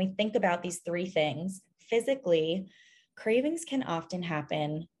habitual. So when we think about these three things, physically, cravings can often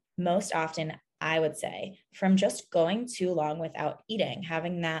happen, most often, I would say, from just going too long without eating,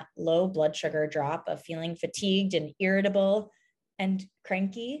 having that low blood sugar drop of feeling fatigued and irritable and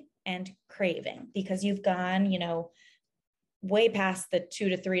cranky and craving, because you've gone, way past the 2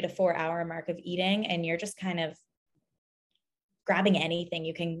 to 3 to 4 hour mark of eating, and you're just kind of grabbing anything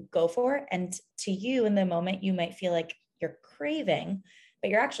you can go for. And to you in the moment, you might feel like you're craving,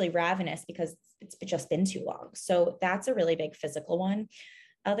 but you're actually ravenous because it's just been too long. So that's a really big physical one.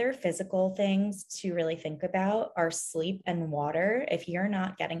 Other physical things to really think about are sleep and water. If you're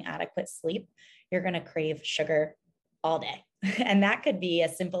not getting adequate sleep, you're going to crave sugar all day. And that could be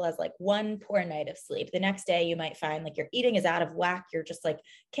as simple as like one poor night of sleep. The next day you might find like your eating is out of whack. You're just like,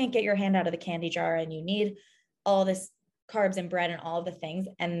 can't get your hand out of the candy jar, and you need all this carbs and bread and all of the things.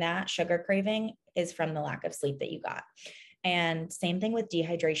 And that sugar craving is from the lack of sleep that you got. And same thing with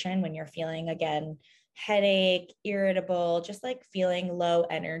dehydration, when you're feeling, again, headache, irritable, just like feeling low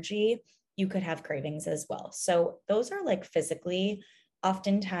energy, you could have cravings as well. So those are like physically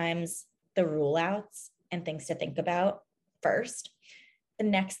oftentimes the rule outs and things to think about first. The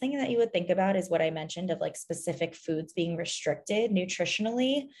next thing that you would think about is what I mentioned of like specific foods being restricted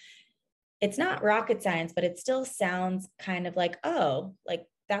nutritionally. It's not rocket science, but it still sounds kind of like, oh, like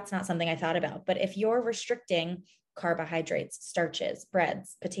that's not something I thought about. But if you're restricting carbohydrates, starches,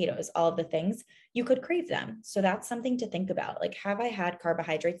 breads, potatoes, all of the things, you could crave them. So that's something to think about. Like, have I had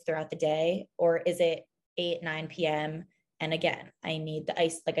carbohydrates throughout the day, or is it 8, 9 p.m.? And again, I need the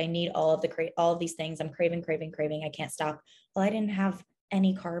ice, like I need all of these things. I'm craving. I can't stop. Well, I didn't have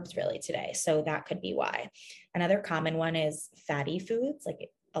any carbs really today. So that could be why. Another common one is fatty foods. Like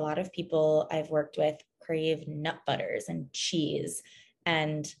a lot of people I've worked with crave nut butters and cheese.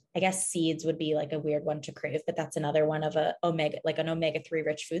 And I guess seeds would be like a weird one to crave, but that's another one of an omega-3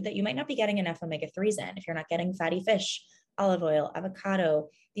 rich food that you might not be getting enough omega-3s in. If you're not getting fatty fish, olive oil, avocado,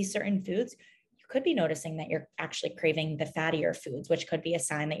 these certain foods, you could be noticing that you're actually craving the fattier foods, which could be a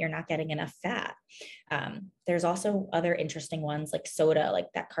sign that you're not getting enough fat. There's also other interesting ones like soda, like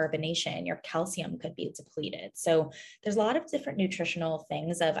that carbonation, your calcium could be depleted. So there's a lot of different nutritional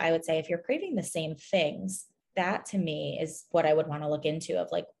things I would say, if you're craving the same things, that to me is what I would want to look into of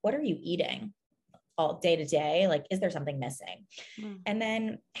like, what are you eating all day to day? Like, is there something missing? And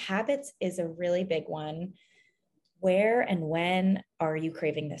then habits is a really big one. Where and when are you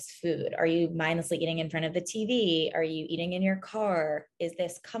craving this food? Are you mindlessly eating in front of the TV? Are you eating in your car? Is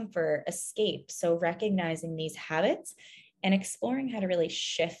this comfort, escape? So recognizing these habits and exploring how to really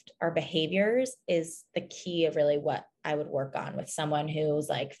shift our behaviors is the key of really what I would work on with someone who's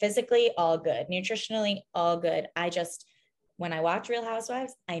like physically all good, nutritionally all good. When I watch Real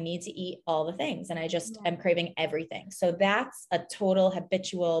Housewives, I need to eat all the things and I'm craving everything. So that's a total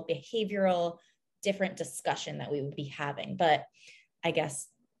habitual, behavioral, different discussion that we would be having. But I guess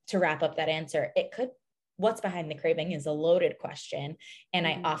to wrap up that answer, what's behind the craving is a loaded question. And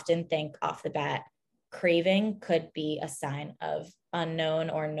I often think off the bat, craving could be a sign of unknown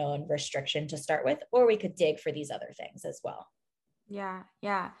or known restriction to start with, or we could dig for these other things as well. Yeah.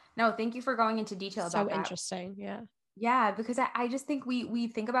 No, thank you for going into detail about that. So interesting. Yeah. Yeah, because I just think we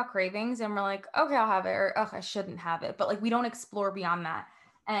think about cravings and we're like, okay, I'll have it, or oh, I shouldn't have it. But like, we don't explore beyond that.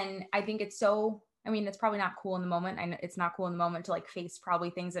 And I think it's probably not cool in the moment. I know it's not cool in the moment to like face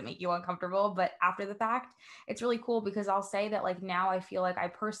probably things that make you uncomfortable, but after the fact, it's really cool because I'll say that like now I feel like I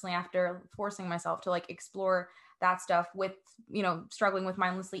personally, after forcing myself to like explore that stuff with, struggling with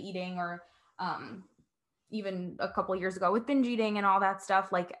mindlessly eating or, even a couple of years ago with binge eating and all that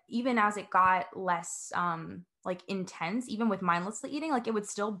stuff, like even as it got less, like intense, even with mindlessly eating, like it would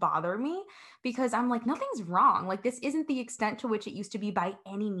still bother me because I'm like, nothing's wrong. Like this isn't the extent to which it used to be by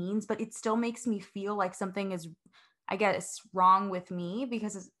any means, but it still makes me feel like something is, I guess, wrong with me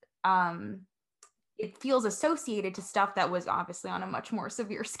because it feels associated to stuff that was obviously on a much more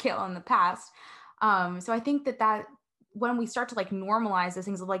severe scale in the past. So I think that when we start to like normalize those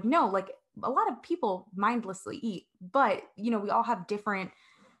things of like, no, like a lot of people mindlessly eat, but we all have different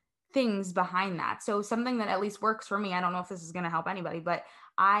things behind that. So something that at least works for me, I don't know if this is going to help anybody, but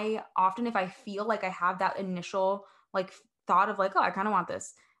I often, if I feel like I have that initial like thought of like, oh, I kind of want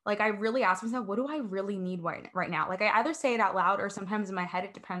this, like I really ask myself, what do I really need right now? Like I either say it out loud or sometimes in my head,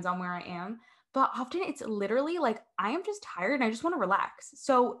 it depends on where I am. But often it's literally like, I am just tired and I just want to relax.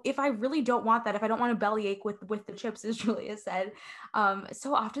 So if I really don't want that, if I don't want to bellyache with the chips, as Julia said,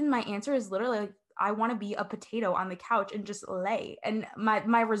 so often my answer is literally like, I want to be a potato on the couch and just lay. And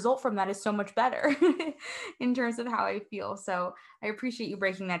my result from that is so much better in terms of how I feel. So I appreciate you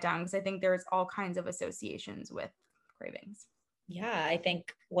breaking that down because I think there's all kinds of associations with cravings. Yeah, I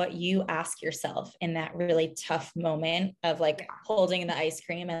think what you ask yourself in that really tough moment of like holding the ice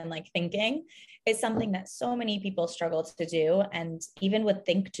cream and like thinking is something that so many people struggle to do and even would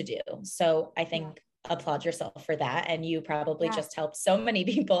think to do. So I think applaud yourself for that. And you probably just helped so many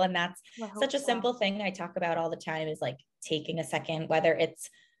people. And that's such a simple thing I talk about all the time is like taking a second, whether it's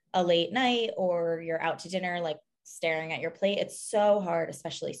a late night or you're out to dinner, like staring at your plate. It's so hard,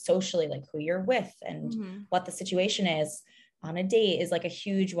 especially socially, like who you're with and what the situation is. On a date is like a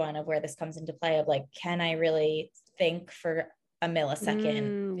huge one of where this comes into play of like, can I really think for a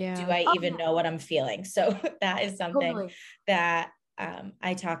millisecond? Do I even know what I'm feeling? So that is something that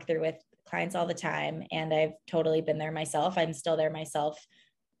I talk through with clients all the time. And I've totally been there myself. I'm still there myself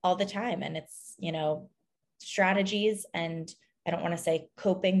all the time. And it's, strategies and I don't want to say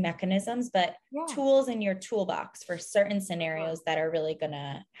coping mechanisms, but tools in your toolbox for certain scenarios that are really going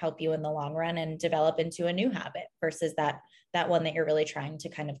to help you in the long run and develop into a new habit versus that one that you're really trying to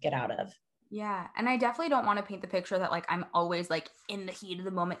kind of get out of. Yeah. And I definitely don't want to paint the picture that like, I'm always like in the heat of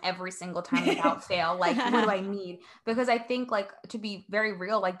the moment every single time without fail. Like, what do I need? Because I think like, to be very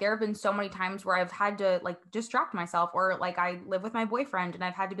real, like there have been so many times where I've had to like distract myself or like I live with my boyfriend and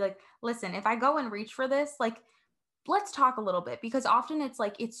I've had to be like, listen, if I go and reach for this, like, let's talk a little bit because often it's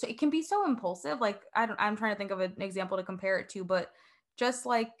like, it can be so impulsive. Like I'm trying to think of an example to compare it to, but just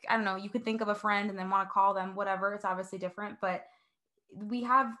like, I don't know, you could think of a friend and then want to call them, whatever. It's obviously different, but we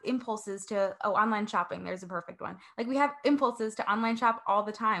have impulses to, online shopping. There's a perfect one. Like we have impulses to online shop all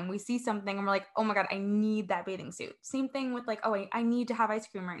the time. We see something and we're like, oh my God, I need that bathing suit. Same thing with like, oh, I need to have ice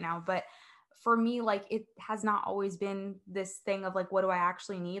cream right now. But for me, like it has not always been this thing of like, what do I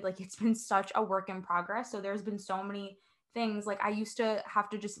actually need? Like it's been such a work in progress. So there's been so many things. Like I used to have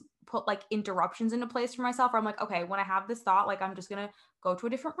to just put like interruptions into place for myself where I'm like, okay, when I have this thought, like I'm just going to go to a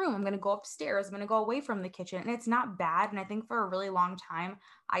different room. I'm going to go upstairs. I'm going to go away from the kitchen. And it's not bad. And I think for a really long time,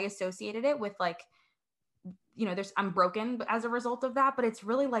 I associated it with like, I'm broken as a result of that. But it's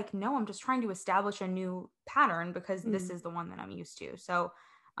really like, no, I'm just trying to establish a new pattern because this is the one that I'm used to. So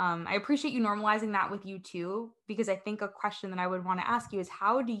I appreciate you normalizing that with you too, because I think a question that I would want to ask you is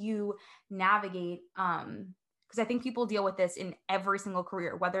how do you navigate, because I think people deal with this in every single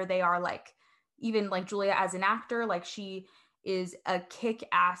career, whether they are like, even like Julia as an actor, like she is a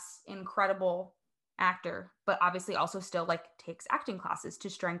kick-ass, incredible actor, but obviously also still like takes acting classes to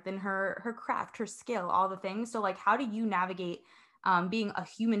strengthen her craft, her skill, all the things. So like, how do you navigate being a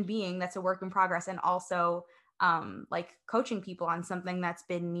human being that's a work in progress and also like coaching people on something that's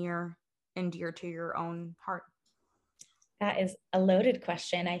been near and dear to your own heart? That is a loaded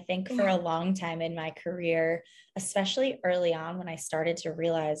question. I think for a long time in my career, especially early on when I started to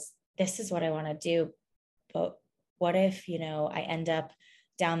realize this is what I want to do, but what if, I end up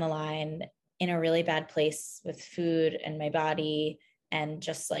down the line in a really bad place with food and my body and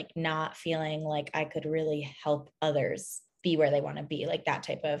just like not feeling like I could really help others be where they want to be, like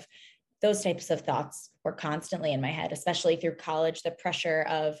those types of thoughts were constantly in my head, especially through college, the pressure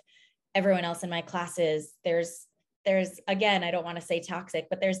of everyone else in my classes. There's again, I don't want to say toxic,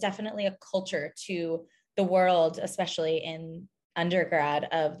 but there's definitely a culture to the world, especially in undergrad,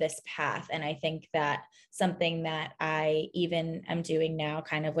 of this path. And I think that something that I even am doing now,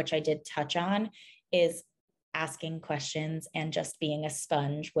 kind of, which I did touch on, is asking questions and just being a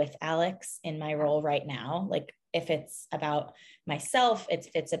sponge with Alex in my role right now. Like if it's about myself, if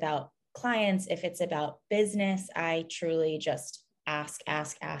it's about clients, if it's about business, I truly just ask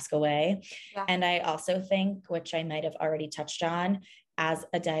away. Yeah. And I also think, which I might have already touched on, as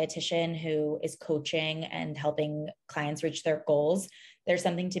a dietitian who is coaching and helping clients reach their goals, there's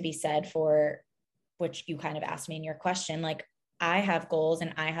something to be said for, which you kind of asked me in your question, like I have goals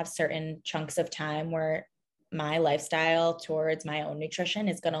and I have certain chunks of time where my lifestyle towards my own nutrition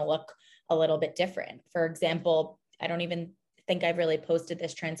is going to look a little bit different. For example, I don't even think I've really posted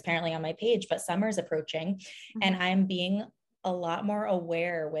this transparently on my page, but summer's approaching and I'm being a lot more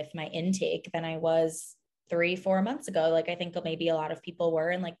aware with my intake than I was 3-4 months ago. Like I think maybe a lot of people were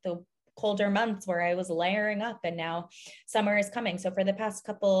in like the colder months where I was layering up, and now summer is coming. So for the past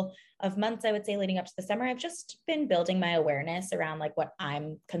couple of months, I would say leading up to the summer, I've just been building my awareness around like what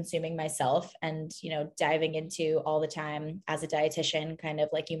I'm consuming myself and, diving into all the time as a dietitian, kind of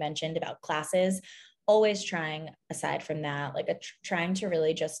like you mentioned about classes, always trying, aside from that, like trying to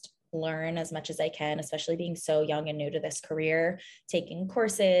really just learn as much as I can, especially being so young and new to this career, taking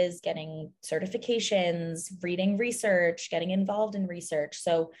courses, getting certifications, reading research, getting involved in research.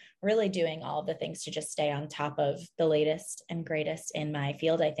 So really doing all of the things to just stay on top of the latest and greatest in my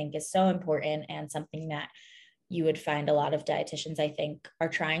field, I think is so important, and something that you would find a lot of dietitians, I think, are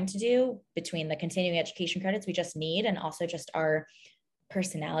trying to do between the continuing education credits we just need and also just our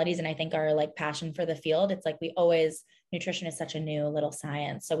personalities. And I think our like passion for the field, it's like nutrition is such a new little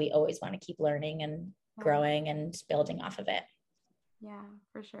science. So we always want to keep learning and growing and building off of it. Yeah,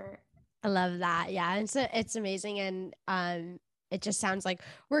 for sure. I love that. Yeah. It's amazing. And, it just sounds like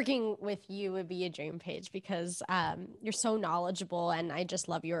working with you would be a dream, Paige, because you're so knowledgeable and I just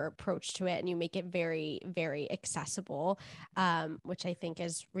love your approach to it, and you make it very, very accessible, which I think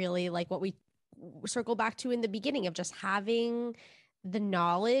is really like what we circle back to in the beginning of just having the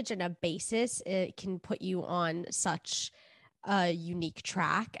knowledge and a basis. It can put you on such a unique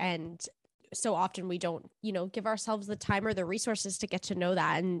track. And so often we don't, give ourselves the time or the resources to get to know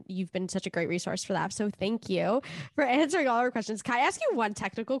that. And you've been such a great resource for that. So thank you for answering all our questions. Can I ask you one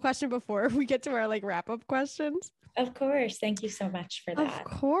technical question before we get to our like wrap up questions? Of course. Thank you so much for that. Of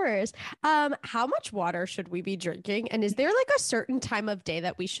course. How much water should we be drinking? And is there like a certain time of day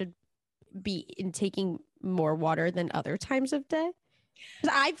that we should be intaking more water than other times of day?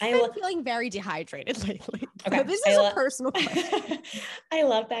 I've been feeling very dehydrated lately. Okay. So this is a personal question. I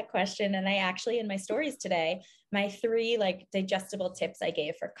love that question. And I actually, in my stories today, my 3 like digestible tips I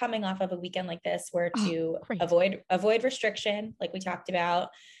gave for coming off of a weekend like this were to avoid restriction, like we talked about,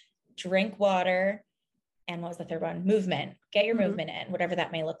 drink water, and what was the third one? Movement. Get your Mhm. movement in, whatever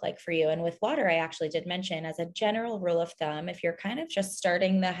that may look like for you. And with water, I actually did mention as a general rule of thumb, if you're kind of just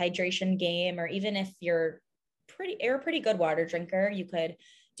starting the hydration game, or even if you're a pretty good water drinker, you could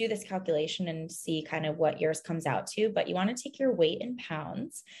do this calculation and see kind of what yours comes out to. But you want to take your weight in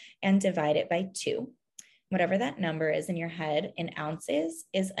pounds and divide it by 2. Whatever that number is in your head in ounces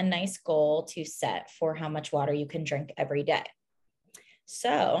is a nice goal to set for how much water you can drink every day.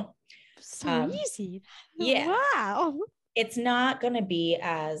 So easy. Yeah. Wow. It's not going to be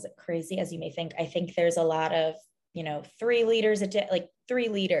as crazy as you may think. I think there's a lot of, 3 liters a day, like 3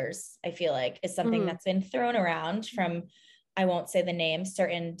 liters, I feel like is something that's been thrown around from, I won't say the name,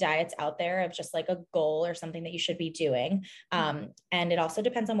 certain diets out there of just like a goal or something that you should be doing. And it also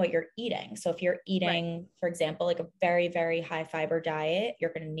depends on what you're eating. So if you're eating, for example, like a very, very high fiber diet,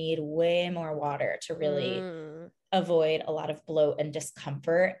 you're going to need way more water to really avoid a lot of bloat and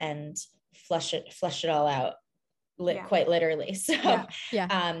discomfort and flush it all out. Quite literally. So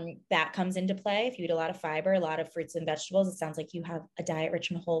that comes into play. If you eat a lot of fiber, a lot of fruits and vegetables, it sounds like you have a diet rich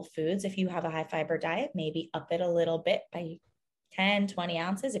in whole foods. If you have a high fiber diet, maybe up it a little bit by 10, 20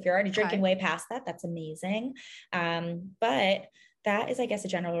 ounces. If you're already drinking way past that, that's amazing. But that is, I guess, a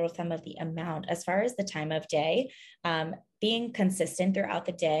general rule of thumb of the amount. As far as the time of day, being consistent throughout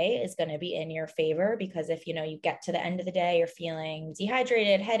the day is going to be in your favor, because if, you get to the end of the day, you're feeling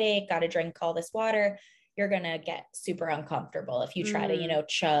dehydrated, headache, got to drink all this water, you're going to get super uncomfortable if you try to,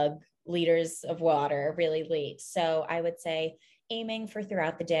 chug liters of water really late. So I would say aiming for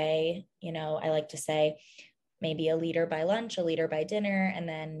throughout the day, I like to say maybe a liter by lunch, a liter by dinner, and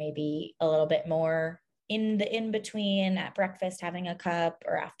then maybe a little bit more in the in-between, at breakfast, having a cup,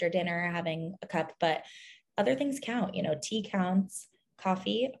 or after dinner, having a cup. But other things count, tea counts,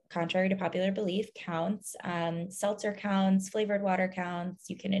 coffee, contrary to popular belief, counts, seltzer counts, flavored water counts.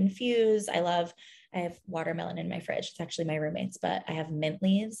 You can infuse. I have watermelon in my fridge. It's actually my roommate's, but I have mint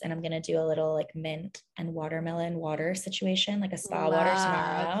leaves, and I'm going to do a little like mint and watermelon water situation, like a spa water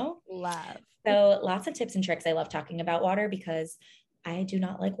tomorrow. So lots of tips and tricks. I love talking about water because I do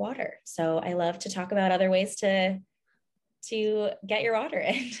not like water. So I love to talk about other ways to get your water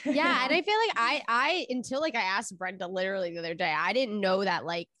in. Yeah. And I feel like I until like I asked Brenda literally the other day, I didn't know that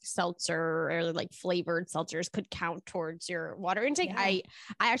like seltzer or like flavored seltzers could count towards your water intake. Yeah. I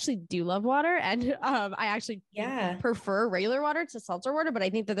actually do love water, and I actually prefer regular water to seltzer water, but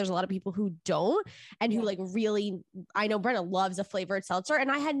I think that there's a lot of people who don't, and who like really, I know Brenda loves a flavored seltzer,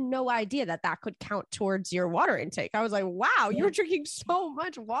 and I had no idea that could count towards your water intake. I was like, wow, you're drinking so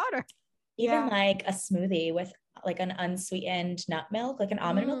much water. Even like a smoothie with like an unsweetened nut milk, like an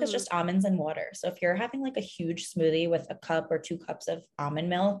almond milk is just almonds and water. So if you're having like a huge smoothie with a cup or 2 cups of almond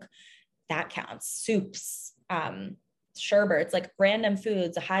milk, that counts. Soups, sherbets, like random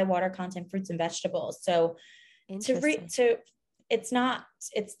foods, a high water content fruits and vegetables. So it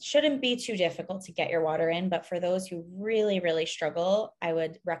shouldn't be too difficult to get your water in, but for those who really, really struggle, I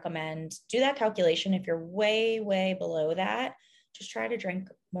would recommend do that calculation. If you're way, way below that, just try to drink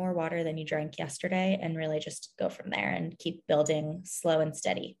more water than you drank yesterday, and really just go from there and keep building slow and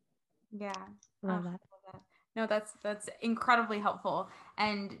steady. Yeah. Love that. No, that's incredibly helpful.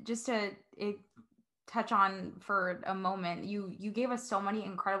 And just to touch on for a moment, you gave us so many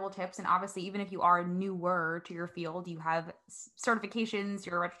incredible tips. And obviously, even if you are newer to your field, you have certifications,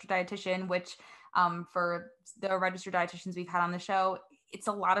 you're a registered dietitian, which for the registered dietitians we've had on the show, it's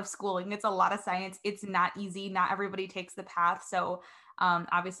a lot of schooling. It's a lot of science. It's not easy. Not everybody takes the path. So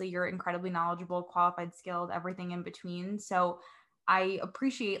obviously you're incredibly knowledgeable, qualified, skilled, everything in between. So I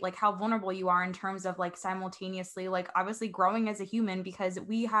appreciate like how vulnerable you are in terms of like simultaneously, like obviously growing as a human, because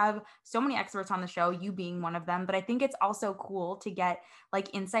we have so many experts on the show, you being one of them. But I think it's also cool to get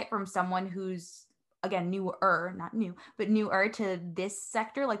like insight from someone who's, again, newer to this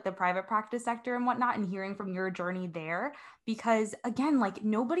sector, like the private practice sector and whatnot, and hearing from your journey there, because again, like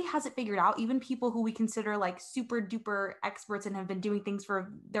nobody has it figured out. Even people who we consider like super duper experts and have been doing things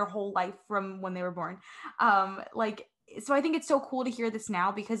for their whole life from when they were born. So I think it's so cool to hear this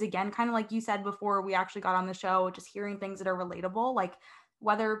now, because again, kind of like you said before we actually got on the show, just hearing things that are relatable, like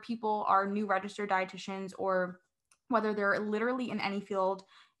whether people are new registered dietitians or whether they're literally in any field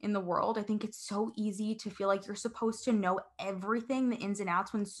in the world. I think it's so easy to feel like you're supposed to know everything, the ins and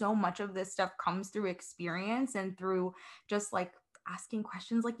outs, when so much of this stuff comes through experience and through just like asking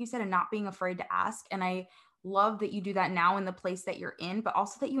questions, like you said, and not being afraid to ask. And I love that you do that now in the place that you're in, but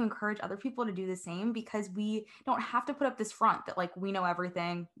also that you encourage other people to do the same, because we don't have to put up this front that like we know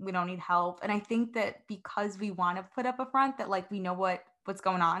everything, we don't need help. And I think that because we want to put up a front that like we know what what's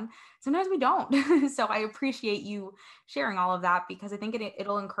going on. Sometimes we don't. So I appreciate you sharing all of that, because I think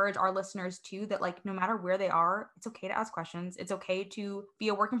it'll encourage our listeners too, that like, no matter where they are, it's okay to ask questions. It's okay to be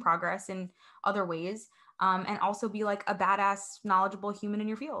a work in progress in other ways. And also be like a badass, knowledgeable human in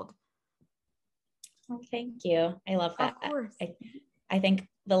your field. Well, thank you. I love that. Of course. I think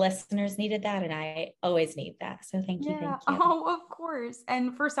the listeners needed that, and I always need that. So thank you. Yeah. Thank you. Oh, of course.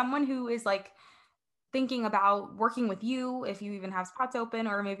 And for someone who is like thinking about working with you, if you even have spots open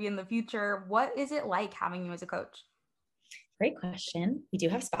or maybe in the future, what is it like having you as a coach? Great question. We do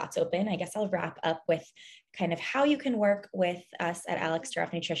have spots open. I guess I'll wrap up with kind of how you can work with us at Alex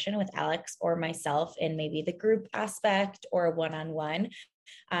Giraffe Nutrition, with Alex or myself in maybe the group aspect or one-on-one.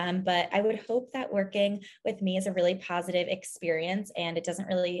 But I would hope that working with me is a really positive experience, and it doesn't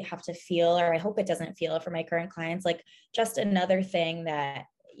really have to feel, or I hope it doesn't feel for my current clients, like just another thing that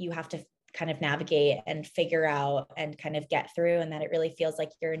you have to kind of navigate and figure out and kind of get through, and that it really feels like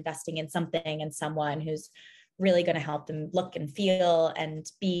you're investing in something and someone who's really going to help them look and feel and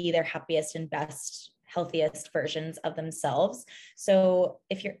be their happiest and best, healthiest versions of themselves. So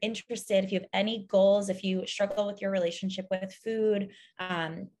if you're interested, if you have any goals, if you struggle with your relationship with food,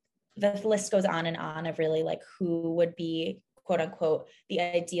 the list goes on and on of really like who would be quote unquote the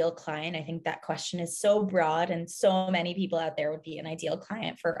ideal client. I think that question is so broad, and so many people out there would be an ideal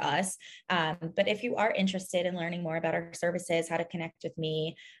client for us. But if you are interested in learning more about our services, how to connect with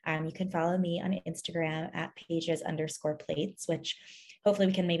me, you can follow me on Instagram at pages_plates, which hopefully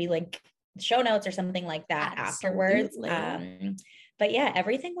we can maybe link show notes or something like that afterwards. But yeah,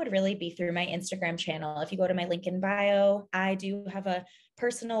 everything would really be through my Instagram channel. If you go to my link in bio, I do have a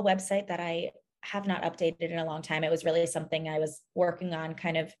personal website that I have not updated in a long time. It was really something I was working on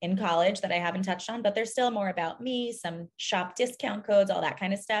kind of in college that I haven't touched on, but there's still more about me, some shop discount codes, all that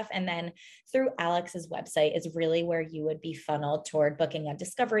kind of stuff. And then through Alex's website is really where you would be funneled toward booking a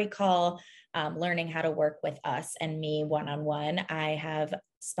discovery call, learning how to work with us and me one-on-one. I have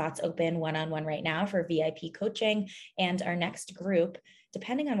spots open one-on-one right now for VIP coaching, and our next group,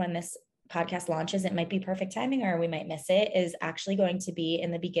 depending on when this podcast launches, it might be perfect timing or we might miss it, is actually going to be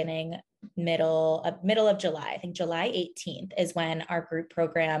in the middle of July. I think July 18th is when our group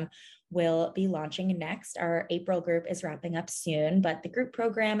program will be launching next. Our April group is wrapping up soon, but the group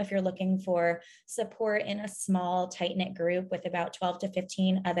program, if you're looking for support in a small, tight-knit group with about 12 to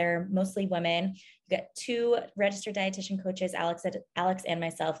 15 other, mostly women, you get 2 registered dietitian coaches. Alex and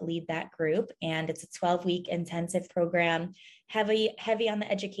myself lead that group, and it's a 12-week intensive program, heavy on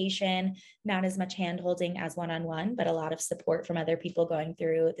the education, not as much hand-holding as one-on-one, but a lot of support from other people going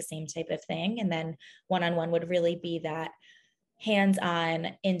through the same type of thing. And then one-on-one would really be that hands-on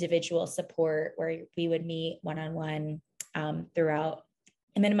individual support where we would meet one-on-one throughout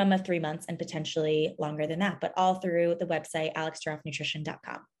a minimum of 3 months and potentially longer than that, but all through the website,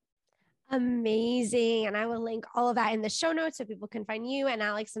 alexgiraffenutrition.com. Amazing. And I will link all of that in the show notes so people can find you and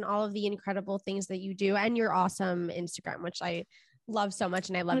Alex and all of the incredible things that you do, and your awesome Instagram, which I love so much.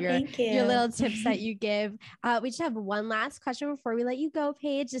 And I love your little tips that you give. We just have one last question before we let you go,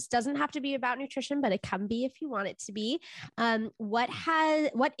 Paige. This doesn't have to be about nutrition, but it can be if you want it to be. What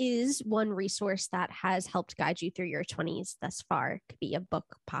is one resource that has helped guide you through your 20s thus far? It could be a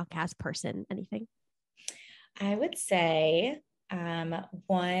book, podcast, person, anything. I would say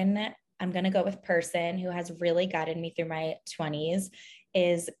one, I'm going to go with person who has really guided me through my 20s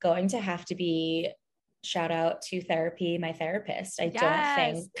is going to have to be, shout out to therapy, my therapist. I do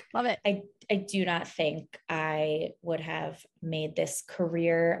not think I would have made this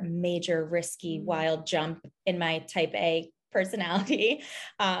career major, risky, wild jump in my type A personality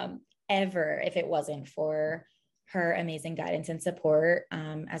ever if it wasn't for her amazing guidance and support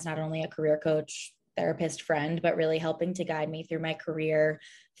as not only a career coach, therapist, friend, but really helping to guide me through my career,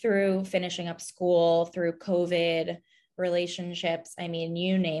 through finishing up school, through COVID, relationships. I mean,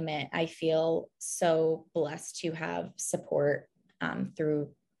 you name it. I feel so blessed to have support through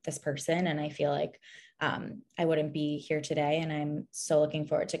this person. And I feel like I wouldn't be here today. And I'm so looking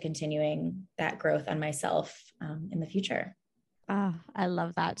forward to continuing that growth on myself in the future. Oh, I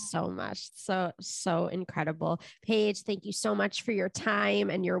love that so much. So incredible. Paige, thank you so much for your time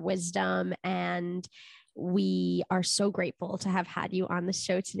and your wisdom. And we are so grateful to have had you on the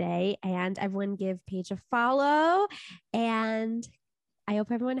show today. And everyone give Paige a follow. And I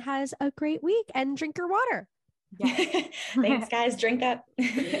hope everyone has a great week and drink your water. Yeah. Thanks, guys. Drink up.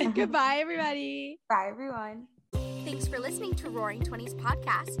 Goodbye, everybody. Bye, everyone. Thanks for listening to Roaring 20s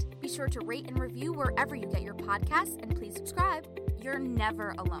podcast. Be sure to rate and review wherever you get your podcasts, and please subscribe. You're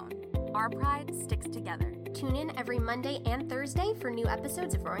never alone. Our pride sticks together. Tune in every Monday and Thursday for new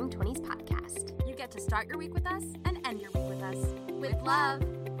episodes of Roaring 20s podcast. You get to start your week with us and end your week with us. With love,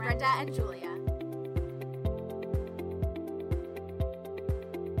 Brenda and Julia.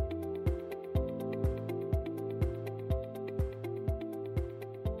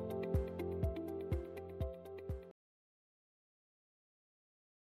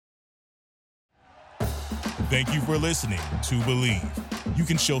 Thank you for listening to Believe. You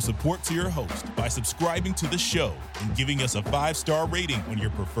can show support to your host by subscribing to the show and giving us a 5-star rating on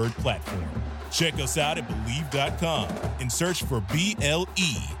your preferred platform. Check us out at Believe.com and search for BLEAV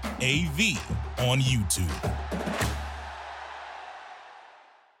on YouTube.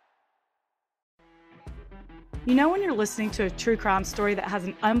 You know when you're listening to a true crime story that has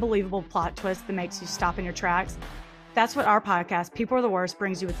an unbelievable plot twist that makes you stop in your tracks? That's what our podcast, People Are the Worst,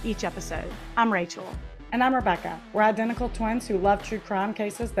 brings you with each episode. I'm Rachel. And I'm Rebecca. We're identical twins who love true crime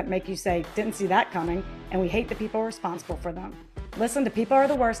cases that make you say, didn't see that coming, and we hate the people responsible for them. Listen to People Are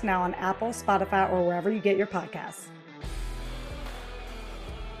the Worst now on Apple, Spotify, or wherever you get your podcasts.